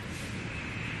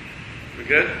 We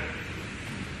good?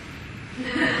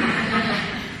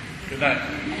 Good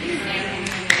night.